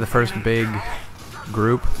when we get to play the first Fortnite. big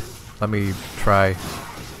group, let me try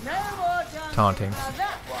No more dancing taunting. about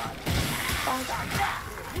that one.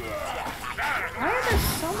 Why are there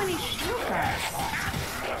so many shield guys?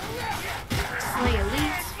 Slay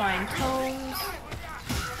elites, find tomes.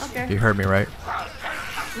 Okay. You heard me right.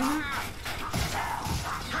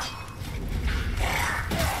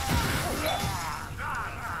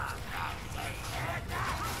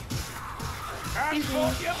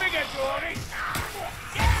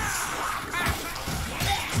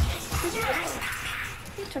 Excuse me.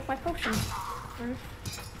 You took my potion.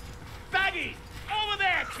 Baggy, over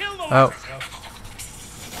there, kill the Oh.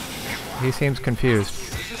 He seems confused.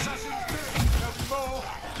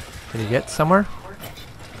 Did he get somewhere?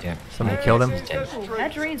 Yeah. Somebody killed him? Ooh,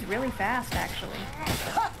 that drains really fast, actually.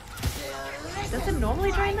 Does it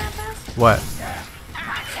normally drain that fast? What?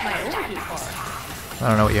 My overheat bar. I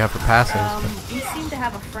don't know what you have for passives, You seem to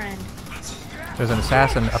have a friend. but there's an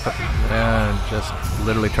assassin up at, just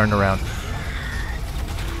literally turned around.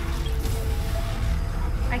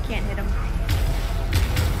 I can't hit him.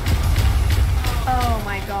 Oh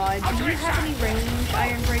my god. Do you have any range,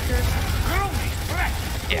 Ironbreaker?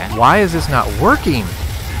 Yeah. Why is this not working?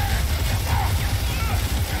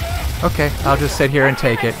 Okay, I'll just sit here and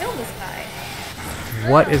take it. Kill this guy.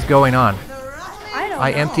 What is going on? I don't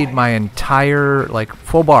I know. emptied my entire, like,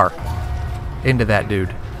 full bar into that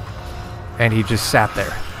dude. And he just sat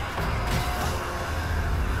there.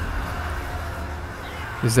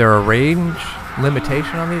 Is there a range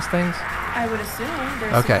limitation on these things? I would assume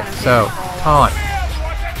there's Okay, some kind of so, damage taunt.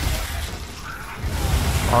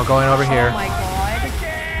 All going over ball. here. Oh my god.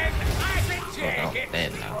 Oh,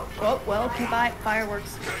 dead now. Oh, well, keep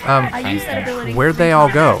fireworks. I used that ability. Where'd they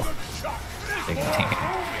all go? Big thing.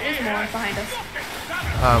 There's more behind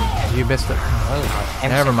us. You missed it. Oh,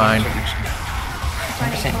 Never mind.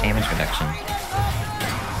 10% damage reduction.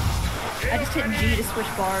 I just hit G to switch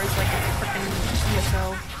bars like a freaking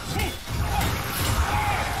USO.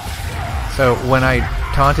 So, when I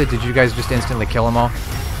taunted, did you guys just instantly kill them all?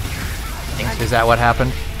 Is that what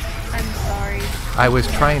happened? I'm sorry. I was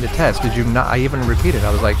trying to test. Did you not? I even repeated.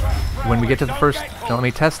 I was like, when we get to the first, don't let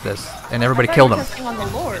me test this. And everybody I thought killed you them. were testing on the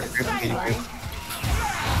lords. I'm sorry.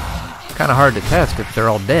 Kind of hard to test if they're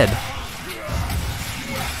all dead.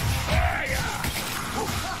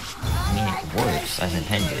 I mean, it works as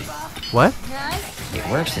intended. What? It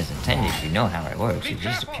works as intended. You know how it works. You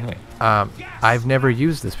just appeal it. I've never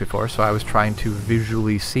used this before, so I was trying to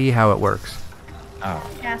visually see how it works. Oh.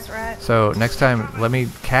 Yes, right. So next time, let me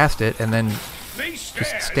cast it and then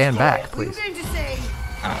just stand back, please.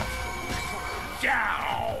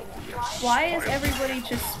 Why is everybody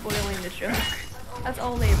just spoiling the joke? That's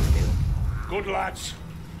all they ever do. Good lads.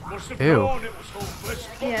 Must have Ew. known it was hopeless.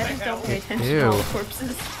 Yeah, just don't pay attention Ew. to all the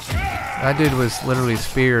corpses. That dude was literally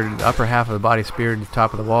speared, the upper half of the body speared the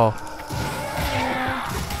top of the wall.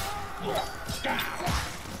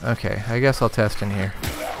 Okay, I guess I'll test in here.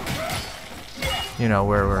 You know,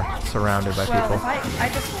 where we're surrounded by Well, people. if I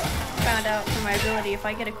just found out from my ability, if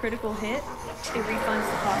I get a critical hit, it refunds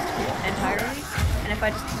the cost entirely. And if I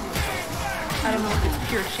just, I don't know if it's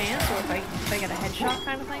pure chance or if I get a headshot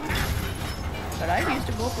kind of thing. But I've used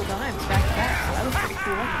it multiple times back to back, so that was pretty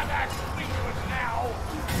cool.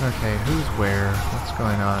 Okay, who's where? What's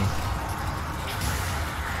going on?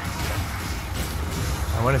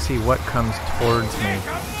 I want to see what comes towards me.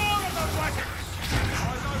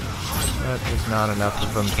 But there's not enough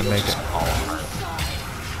of them to make it.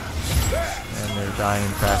 And they're dying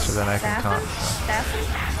faster than I can taunt. So. Assassin?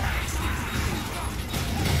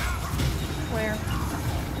 Where?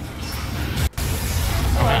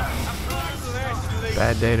 Oh, well.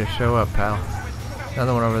 Bad day to show up, pal.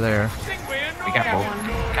 Another one over there. We got both.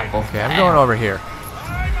 Got both. Okay, I'm going over here. Oh,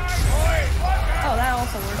 that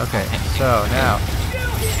also works. Okay, so now.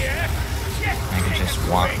 I can just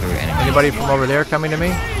walk through enemies. Anybody from over there coming to me?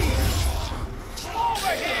 This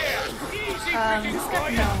guy,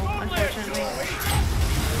 no, unfortunately.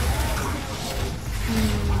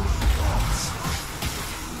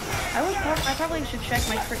 I probably should check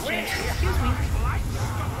my crit chance. Excuse me.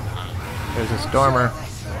 There's a stormer.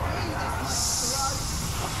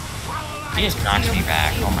 He just knocks me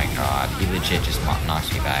back. Oh my god. He legit just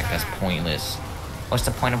knocks me back. That's pointless. What's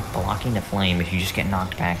the point of blocking the flame if you just get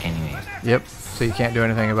knocked back anyways? Yep, so you can't do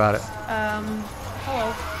anything about it. Hello. Nope.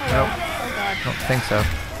 Oh god. Don't think so.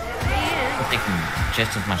 I'm taking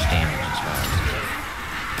just as much damage as well.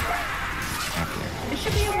 It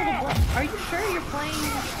should be able to block. Are you sure you're playing?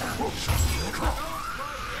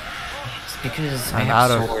 It's because I I'm have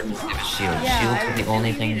out of- sword and shield. Yeah, Shields are the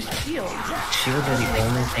only things. Shield. Shields are the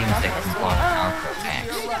only things that can block counter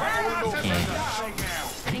attacks. You can't.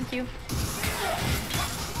 Thank you.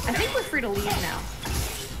 I think we're free to leave now.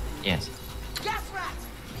 Yes.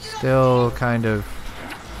 Still kind of...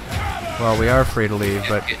 Well, we are free to leave,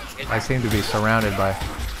 but I seem to be surrounded by...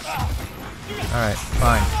 Alright,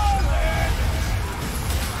 fine.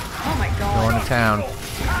 Oh my god. Going to town.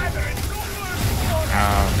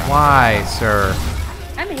 Oh, no. Why, sir?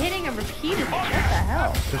 I'm hitting him repeatedly. What the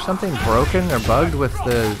hell? Is there something broken or bugged with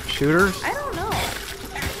the shooters? I don't know.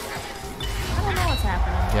 I don't know what's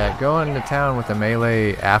happening. Yeah, going to town with the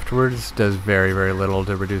melee afterwards does very, very little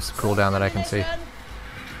to reduce the cooldown that I can see.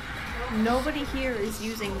 Nobody here is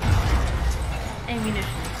using ammunition.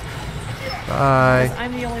 Bye. Because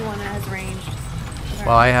I'm the only one that has ranged.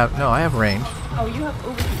 Well, I have range. Oh, you have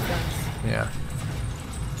overheat guns. Yeah.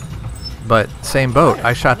 But same boat.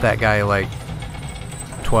 I shot that guy like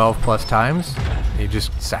 12 plus times. He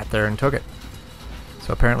just sat there and took it.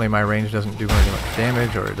 So apparently my range doesn't do very much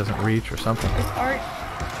damage, or it doesn't reach, or something. It's art.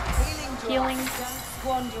 Healing.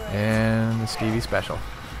 And the Stevie special.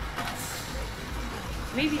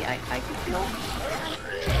 Maybe I could heal.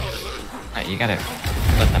 You gotta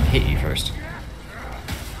let them hit you first.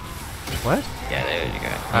 What? Yeah, there you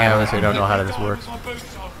go. I honestly don't know how this works.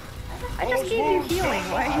 I just gave you healing.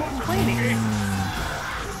 Why are you complaining?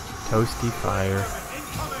 Toasty fire.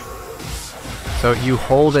 So you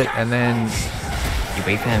hold it and then... You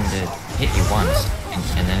wait for them to hit you once,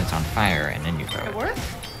 and then it's on fire, and then you throw It it. worked?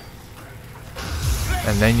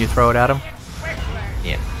 And then you throw it at him?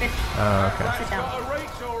 Yeah. Oh, okay. Sit down.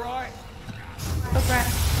 Look, rat.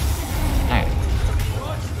 Alright.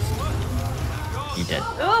 You dead.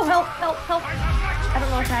 Oh, help, help, help. I don't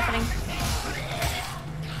know what's happening.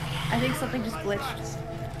 I think something just glitched.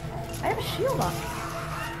 I have a shield on.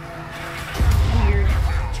 Weird.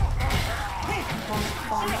 Bonk,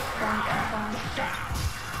 bonk, bonk, bonk.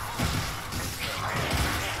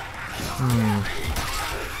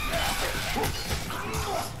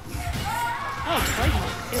 Oh, it's plague.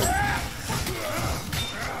 Ew.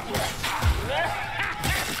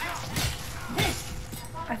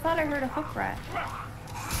 I thought I heard a hook rat.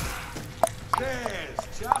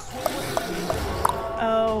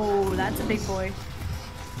 Oh, that's a big boy.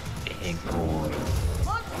 Big boy.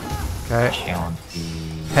 Okay. Chunky.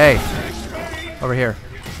 Hey! Over here.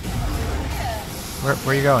 Where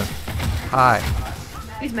are you going? Hi.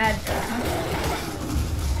 He's mad.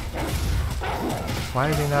 Why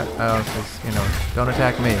did he not... Oh, because, you know, don't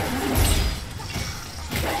attack me.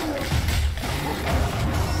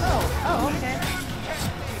 Oh, okay.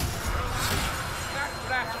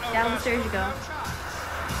 Down the stairs you go.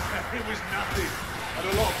 It was nothing. Had a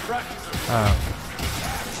lot of practice. Oh.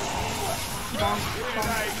 Bonk,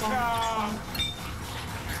 bonk, bonk, bonk.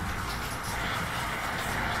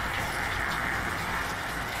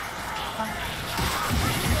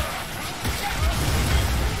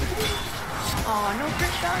 Oh, no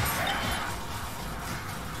crit shots?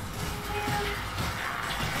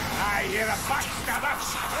 I hear a backstabber.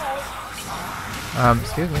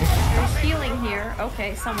 Excuse me. There's healing here.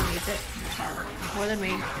 Okay, someone needs it. More than me.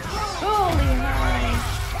 Holy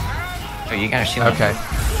high. Oh, you got a shield. Okay.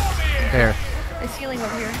 There. There's healing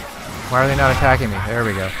over here. Why are they not attacking me? There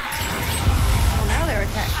we go. Oh, now they're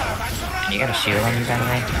attacking. You got a shield on you, by the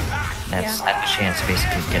way? That's Yeah. a chance to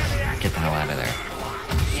basically get the hell out of there.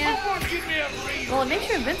 Yeah. Well, it makes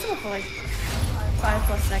you invincible for like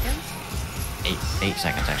 5+ seconds. 8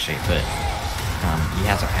 seconds actually, but he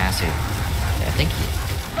has a passive. I think he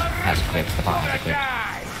has a clip. The bot has a clip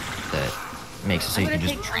that makes it so you can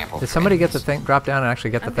just trample. Did somebody get the thing, drop down and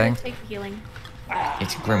actually get the I'm gonna thing? take the healing.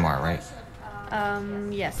 It's Grimoire, right?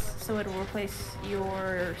 Yes. So it'll replace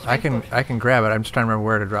your. I strength can potion. grab it. I'm just trying to remember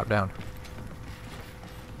where to drop down.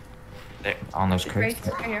 There, on those Right, crates.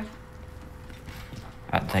 right here.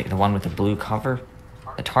 The one with the blue cover,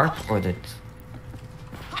 the tarp, or the.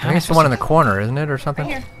 I think it's the one in the corner, isn't it, or something?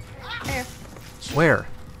 Right here. Right here. Where?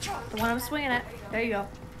 The one I'm swinging at. There you go.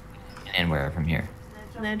 And where from here?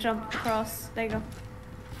 And then jump across. There you go.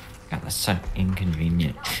 God, that's so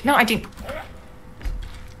inconvenient. No, I didn't.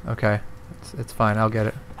 Okay, it's fine. I'll get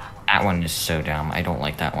it. That one is so dumb. I don't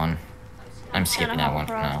like that one. I'm skipping that one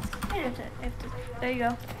for now. There you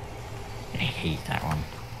go. I hate that one.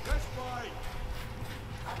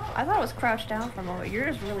 I thought it was crouched down for a moment. You're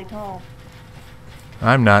just really tall.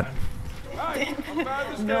 I'm not.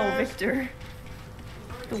 No, Victor.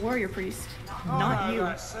 The warrior priest. Not you.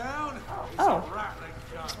 Oh.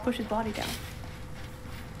 Just push his body down.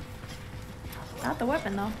 Not the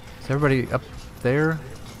weapon, though. Is everybody up there?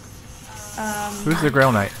 Who's the Oh,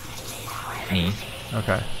 Grail Knight? Me.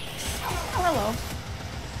 Okay. hello.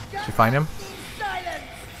 Did you find him?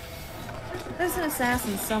 There's an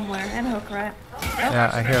assassin somewhere and a hook rat. Oh,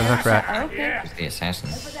 Yeah, I hear a hook rat. okay. Who's the assassin?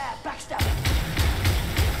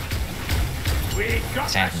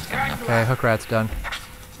 Assassin's coming up. Okay, hook rat's done.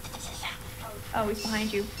 Oh, he's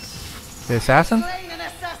behind you. The assassin? Slain an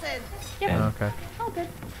assassin. Yep. Yeah. Okay. Oh, good.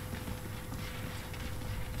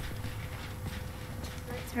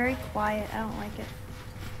 It's very quiet. I don't like it.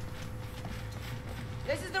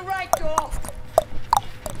 This is the right door.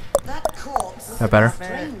 That corpse. Is that better?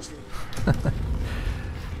 Strangely.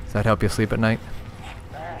 Does that help you sleep at night?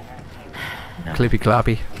 No. Clippy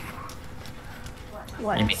cloppy.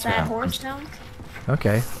 What? Maybe it's Sad not. horse sound?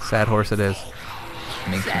 Okay, sad horse it is.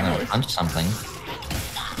 Makes me want to punch something.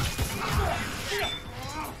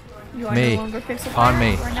 You are Me. no longer pixel On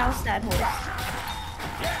player, me. You are now sad horse.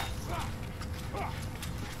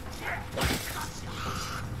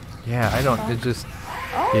 Yeah, I don't. It just.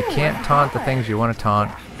 Oh, You can't taunt the things you want to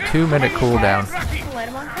taunt. 2-minute cooldown. Light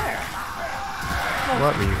him on fire.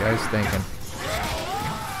 What were you guys thinking?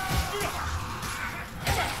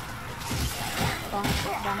 Bonk,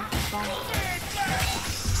 bonk, bonk.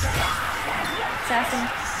 Assassin.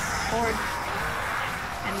 Forward.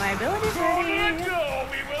 And my ability's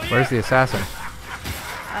ready. Where's the assassin?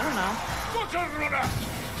 I don't know.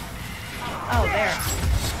 Oh, there.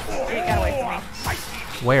 It got away from me.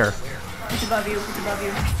 Where? It's above you. It's above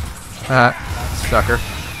you. Sucker.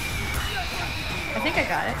 I think I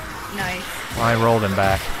got it. Nice. Well, I rolled him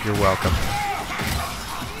back. You're welcome.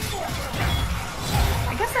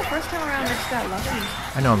 I guess that first time around I just got lucky.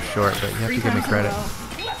 I know I'm short, but you have to give me times in a credit. row.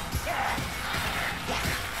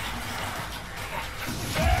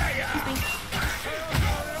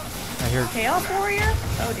 I hear. Chaos Warrior?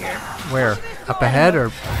 Oh dear. Where? Up ahead or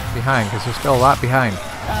behind? Because there's still a lot behind.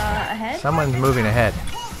 Ahead? Someone's moving ahead.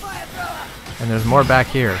 And there's more back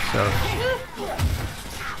here, so.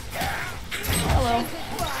 Hello.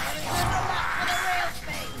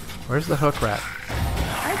 Where's the hook rat?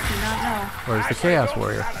 I do not know. Where's the Chaos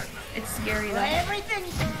Warrior? It's scary though. Everything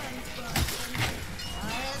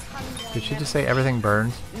Did she just say everything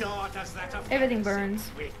burns? Everything burns.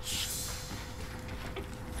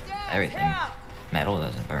 Everything. Metal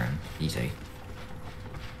doesn't burn. Easy.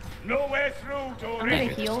 Nowhere through, I'm Dory. gonna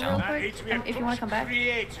Maybe heal it's real down. quick if you want to come back.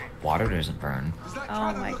 Water doesn't burn.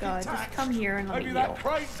 Oh my god, just come here and let me Maybe heal. that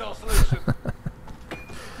price our solution.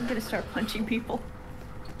 I'm gonna start punching people.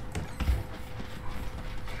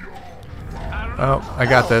 Oh, I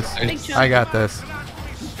got this. Big jump. I got this.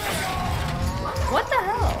 What the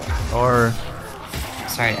hell? Or,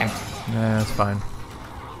 Sorry, I'm. nah, it's fine.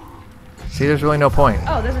 See, there's really no point.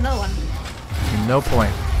 Oh, there's another one. No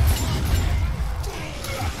point.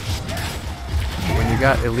 When you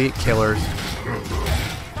got elite killers,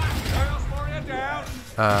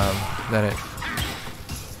 then it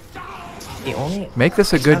The only. make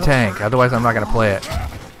this a good tank. Otherwise, I'm not gonna play it.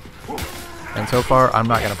 And so far, I'm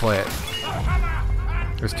not gonna play it.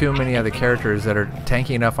 There's too many other characters that are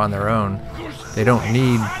tanky enough on their own. They don't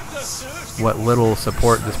need what little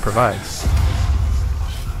support this provides.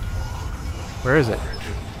 Where is it?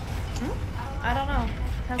 I don't know.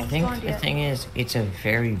 I Hasn't think spawned the yet. thing is, it's a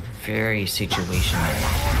very, very situational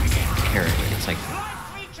character. It's like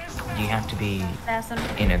you have to be Assassin.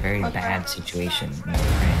 in a very Okay. bad situation for him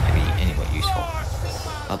to be anywhat useful.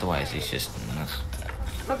 Otherwise, he's just.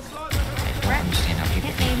 Hook. I don't understand how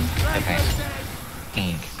people Can't aim. get past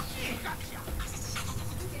Ink.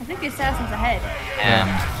 I think the assassin's ahead.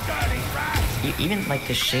 Even like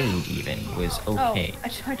the shade even was okay. Oh, I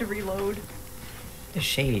tried to reload. The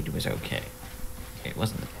shade was okay. It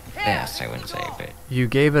wasn't the best, I wouldn't say, but You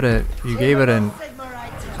gave it an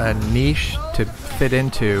a niche to fit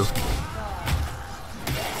into.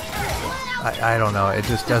 I don't know. It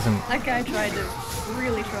just doesn't. That guy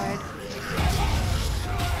really tried.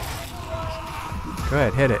 Go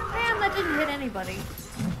ahead, hit it. Damn, that didn't hit anybody.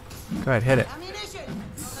 Go ahead, hit it.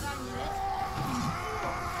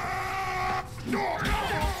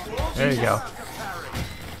 There you go.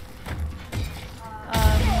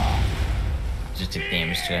 Just took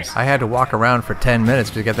damage to us. I had to walk around for 10 minutes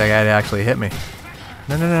to get that guy to actually hit me.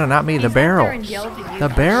 No, not me. The barrel.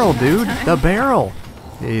 The barrel, dude. The barrel.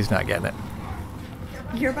 He's not getting it.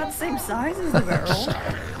 You're about the same size as the barrel.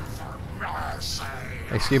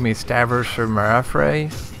 Excuse me, Stavros or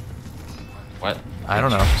Marafre? What? I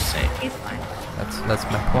don't know. Say? He's fine. That's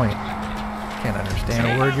my point. Can't understand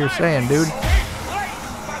a word you're saying, dude.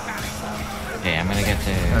 Okay, I'm gonna get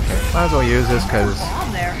to. Okay, might as well use this because.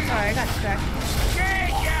 I'm there. Sorry, I got distracted.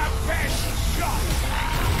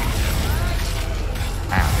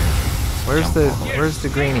 Where's the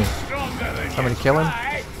greenie? Somebody kill him?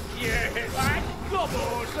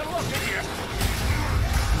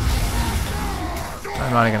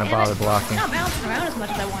 I'm not even gonna bother blocking. Not bouncing around as much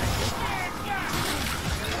as I wanted to.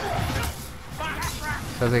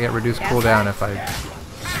 Says I get reduced cooldown if I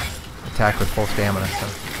attack with full stamina. So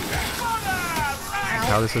that's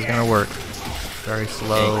how this is gonna work. Very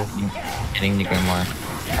slow. Getting the grimoire.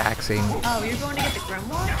 Axing. Oh, you're going to get the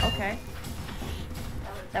grimoire? Okay.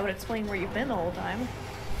 That would explain where you've been the whole time.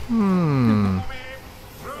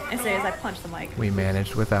 I say as I punch the mic. We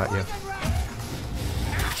managed without you.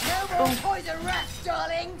 Boom. Poison rats,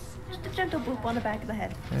 darlings! Just a gentle boop on the back of the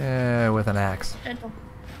head. With an axe. Gentle.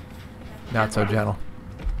 Not so gentle.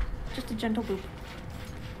 Just a gentle boop.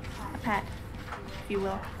 A pat, if you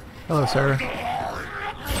will. Hello, sir.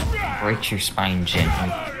 Break your spine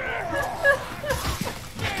gently.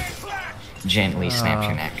 Gently snap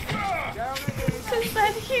your neck. Does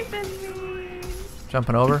that even mean?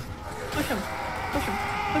 Jumping over. Push him. Push him.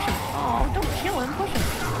 Push him. Oh, don't kill him. Push him.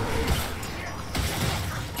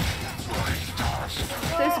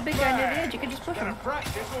 There's a big guy near the edge. You can just push him.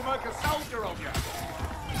 Practice will make a soldier of you.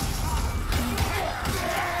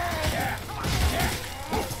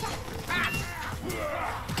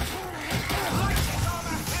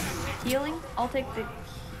 Healing? I'll take the...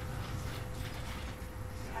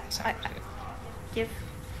 Give.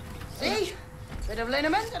 See? Bit of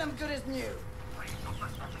liniment and I'm good as new.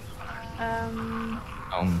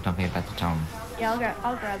 Oh, don't forget about the tome. Yeah,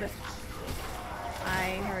 I'll grab it.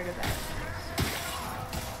 I heard of that.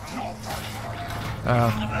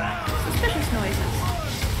 Suspicious noises.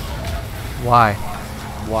 Why?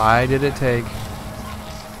 Why did it take?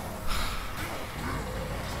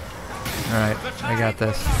 Alright, I got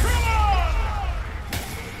this.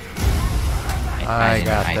 I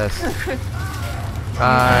got this.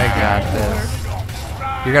 I got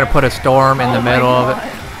this. You're gonna put a storm in the middle of it.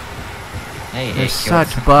 Hey, There's such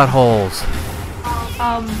buttholes.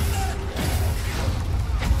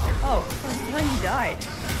 Oh, when he died.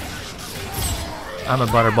 I'm a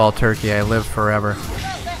butterball turkey. I live forever.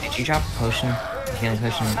 Did you drop a potion? Healing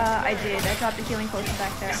potion? I did. I dropped a healing potion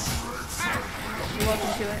back there. You're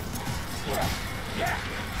welcome to it. Yeah,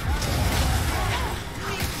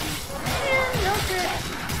 no crit.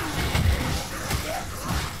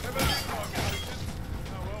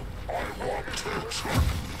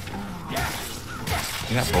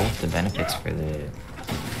 You got both the benefits for the...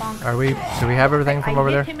 Are we? Do we have everything from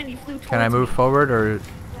over there? Can I move forward or?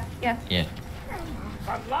 Yeah. Yeah.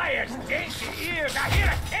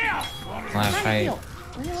 Well,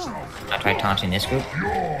 I tried taunting this group.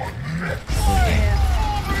 Yeah.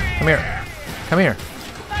 Come here. Come here.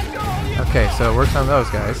 Okay, so it works on those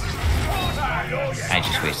guys. I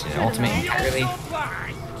just wasted an ultimate entirely.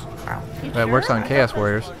 Wow. It works on Chaos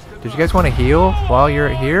Warriors. Did you guys want to heal while you're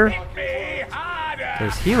here?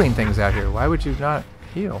 There's healing things out here. Why would you not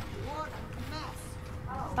heal?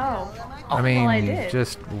 Oh. I mean, well, I did.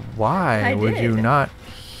 just why would you did. not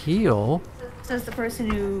heal? Says the person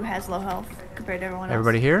who has low health compared to everyone else.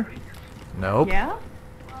 Everybody here? Nope. Yeah?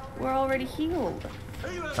 We're already healed.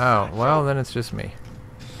 Oh, well, then it's just me.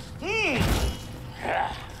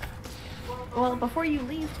 Well, before you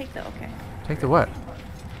leave, take the... Okay. Take the what?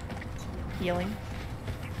 Healing.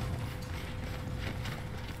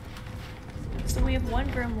 So we have one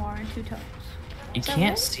grimoire and 2 tomes. You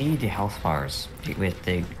can't see the health bars with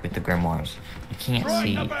the grimoires. You can't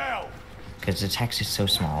see because the text is so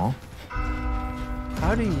small.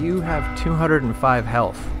 How do you have 205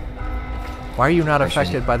 health? Why are you not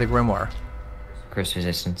affected by the grimoire? Curse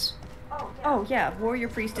resistance. Oh yeah, warrior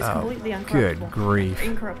priest is completely uncorruptible. Good grief. Or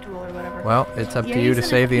incorruptible or whatever. Well, it's up Yeah, to you he's to an-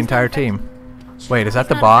 save the he's entire an team. Wait, is that He's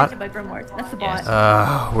the not bot? affected by grimoires. That's the Yes.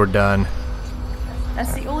 bot. We're done.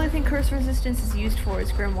 That's the only thing curse resistance is used for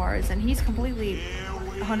is grimoires, and he's completely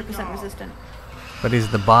 100% resistant. But he's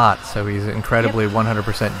the bot, so he's incredibly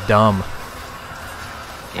 100% dumb.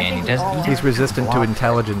 Yeah, and he think does. we all He's resistant to block.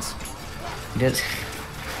 intelligence. He does.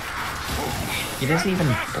 He doesn't even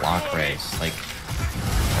block res. Like,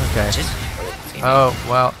 Okay. just. Oh,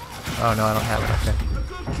 well. Oh, no, I don't have it. Okay.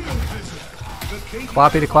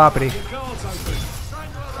 Cloppity cloppity.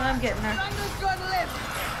 I'm getting there.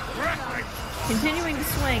 Continuing to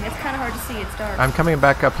swing. It's kind of hard to see. It's dark. I'm coming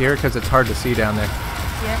back up here because it's hard to see down there.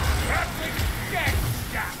 Yeah.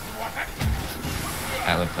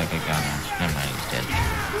 That looked like a gun. Never mind, he's dead.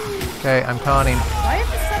 Okay, I'm taunting. Why is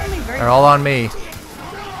this suddenly very... They're all on me.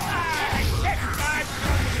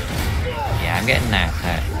 Yeah, I'm getting that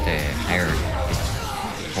the higher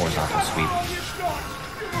horizontal sweep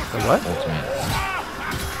The what? ultimate.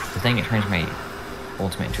 The thing that turns my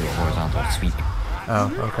ultimate into a horizontal sweep. Oh,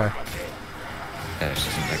 okay. That just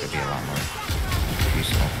seems like it'd be a lot more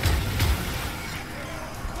useful.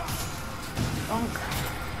 Bonk.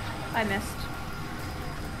 I missed.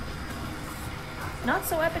 Not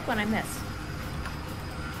so epic when I miss.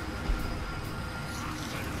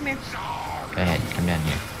 Come here. Go ahead, come down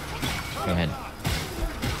here. Go ahead.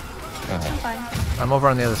 Go I'm ahead. fine. I'm over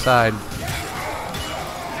on the other side.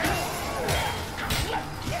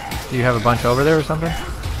 Do you have a bunch over there or something?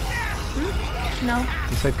 No.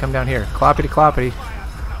 You said come down here. Cloppity cloppity.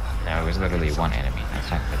 No, it was literally one enemy. That's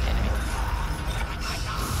not the enemy.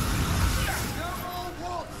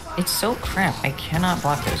 It's so crap. I cannot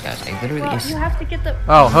block those guys. I literally Well, you have to get the...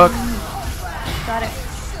 Oh, hook. Got it.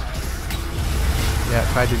 Yeah,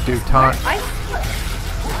 tried to do taunt.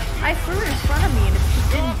 I threw it in front of me and it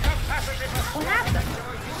didn't... What happened?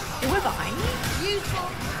 It went behind me? Useful,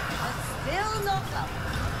 but still not well.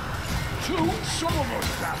 Two, some of us,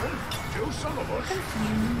 Darren. Two, some of us.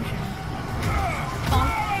 Confusion.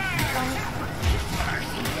 Bonk. Bonk.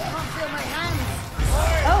 Can't feel my hands.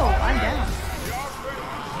 Oh, I'm down.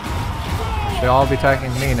 They'll all be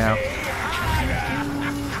attacking me now.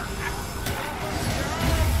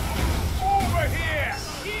 Over here!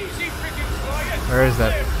 Easy freaking flying! Where is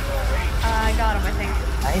that? I got him, I think.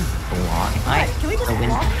 I block. Can we just so when,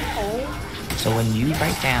 block the hole? so when you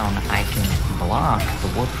write down, I can block the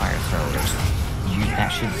warfire throwers. That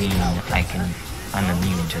should mean I'm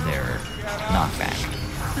immune to their knockback.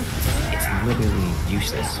 It's literally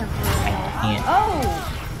useless. I can't. Oh!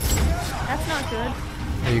 That's not good.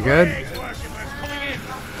 Are you good?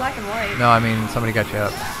 Black and white. No, I mean somebody got you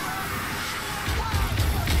up.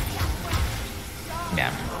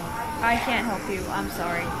 Yeah. I can't help you. I'm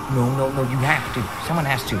sorry. No, you have to. Someone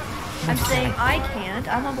has to. I'm saying I can't.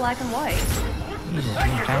 I'm on black and white. Jesus,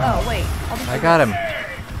 Oh, wait. I got him.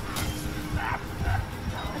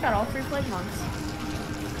 I got all 3 plague monks.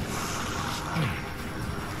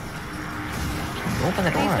 Open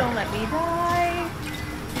the door. Please don't let me die.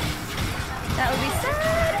 That would be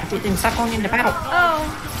sad. Then stop going into battle.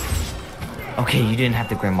 Oh. Okay, you didn't have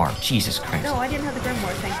the Grimoire. Jesus Christ. No, I didn't have the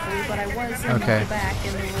Grimoire, thankfully, but I was in Okay. the back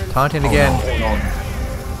and there was... Taunting again. No.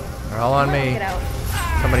 They're all on me. Get out.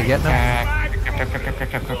 Somebody getting them?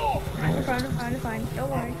 I'm fine.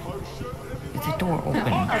 Don't worry. Is the door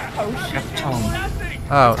open? Shut the tone.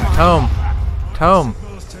 Oh, tome. Tome.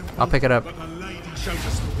 I'll pick it up.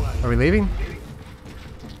 Are we leaving?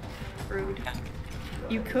 Rude.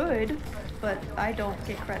 You could, but I don't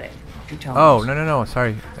get credit. Two tones. Oh, no.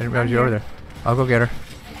 Sorry. I didn't realize you were over there. I'll go get her.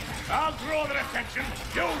 I'll draw their attention.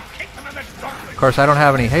 You kick them in the Of gut. course, I don't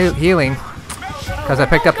have any healing because I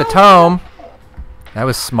picked up the tome. That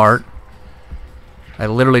was smart. I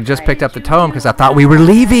literally just picked up the tome because I thought we were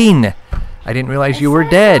leaving. I didn't realize you were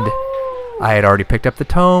dead. I had already picked up the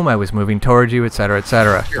tome. I was moving towards you, etc.,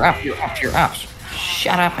 etc. You're up.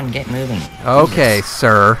 Shut up and get moving. Okay, Jesus.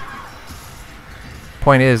 sir.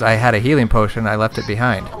 Point is, I had a healing potion. I left it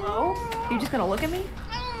behind. Hello? You just gonna look at me?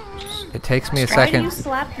 It takes me a Why do second. you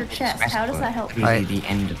slap your chest? How does that help? Literally the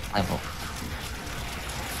end of level.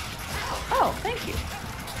 Oh, thank you.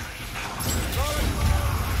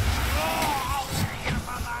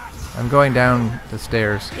 I'm going down the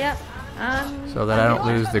stairs Yep. so that I don't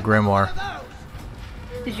lose the grimoire.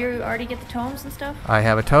 Did you already get the tomes and stuff? I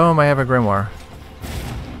have a tome, I have a grimoire.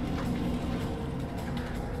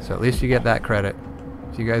 So at least you get that credit.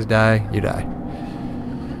 If you guys die, you die.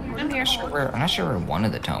 I'm here. I'm not sure where one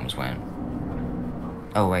of the tomes went.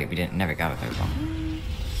 Oh wait, we never got a third one.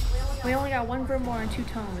 We only got 1 grimoire and 2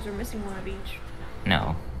 tomes. We're missing 1 of each.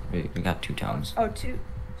 No, we got 2 tomes. Oh, 2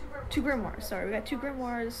 grimoires. Sorry, we got 2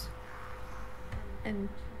 grimoires and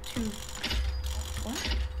 2.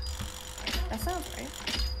 What? That sounds right.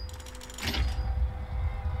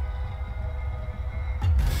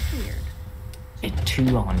 Weird. At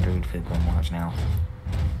 200 for Grimoires now.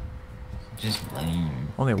 Just lame.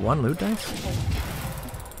 Only one loot dice?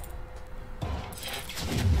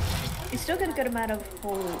 You still get a good amount of,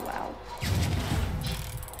 oh wow.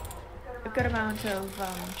 A good amount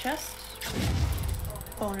of chest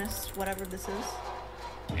bonus, whatever this is.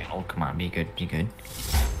 Oh, come on, be good, be good.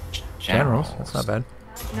 Generals, that's not bad.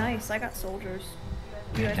 Nice, I got soldiers.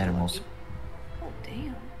 You guys are Generals. lucky. Oh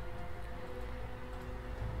damn.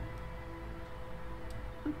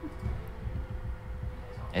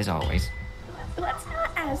 As always. That's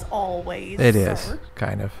not as always. It is, sir.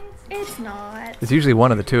 kind of. It's not. It's usually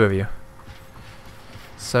one of the two of you.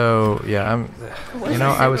 So yeah, you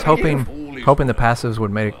know, I was hoping the passives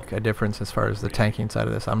would make a difference as far as the tanking side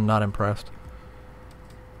of this. I'm not impressed.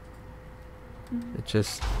 It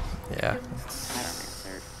just, yeah, it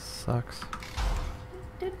sucks.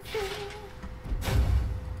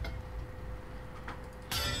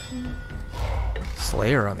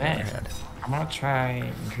 Slayer on the other hand. I'm gonna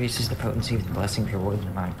try increases the potency of the blessing rewarded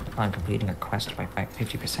upon completing a quest by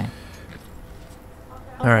 50%.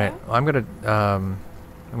 All right, well, I'm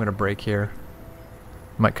gonna break here.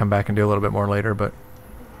 Might come back and do a little bit more later, but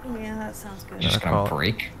Yeah, that sounds good. You're just call gonna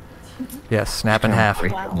it. break? yeah, snapping in half,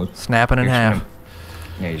 Wow. snapping in half.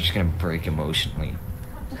 Yeah, you're just gonna break emotionally.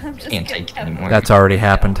 I'm just Can't gonna take get anymore. That's already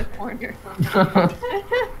happened. the corner.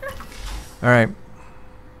 All right.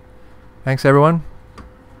 Thanks everyone.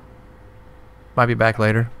 Might be back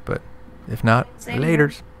later, but if not, Same here.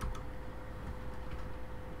 laters.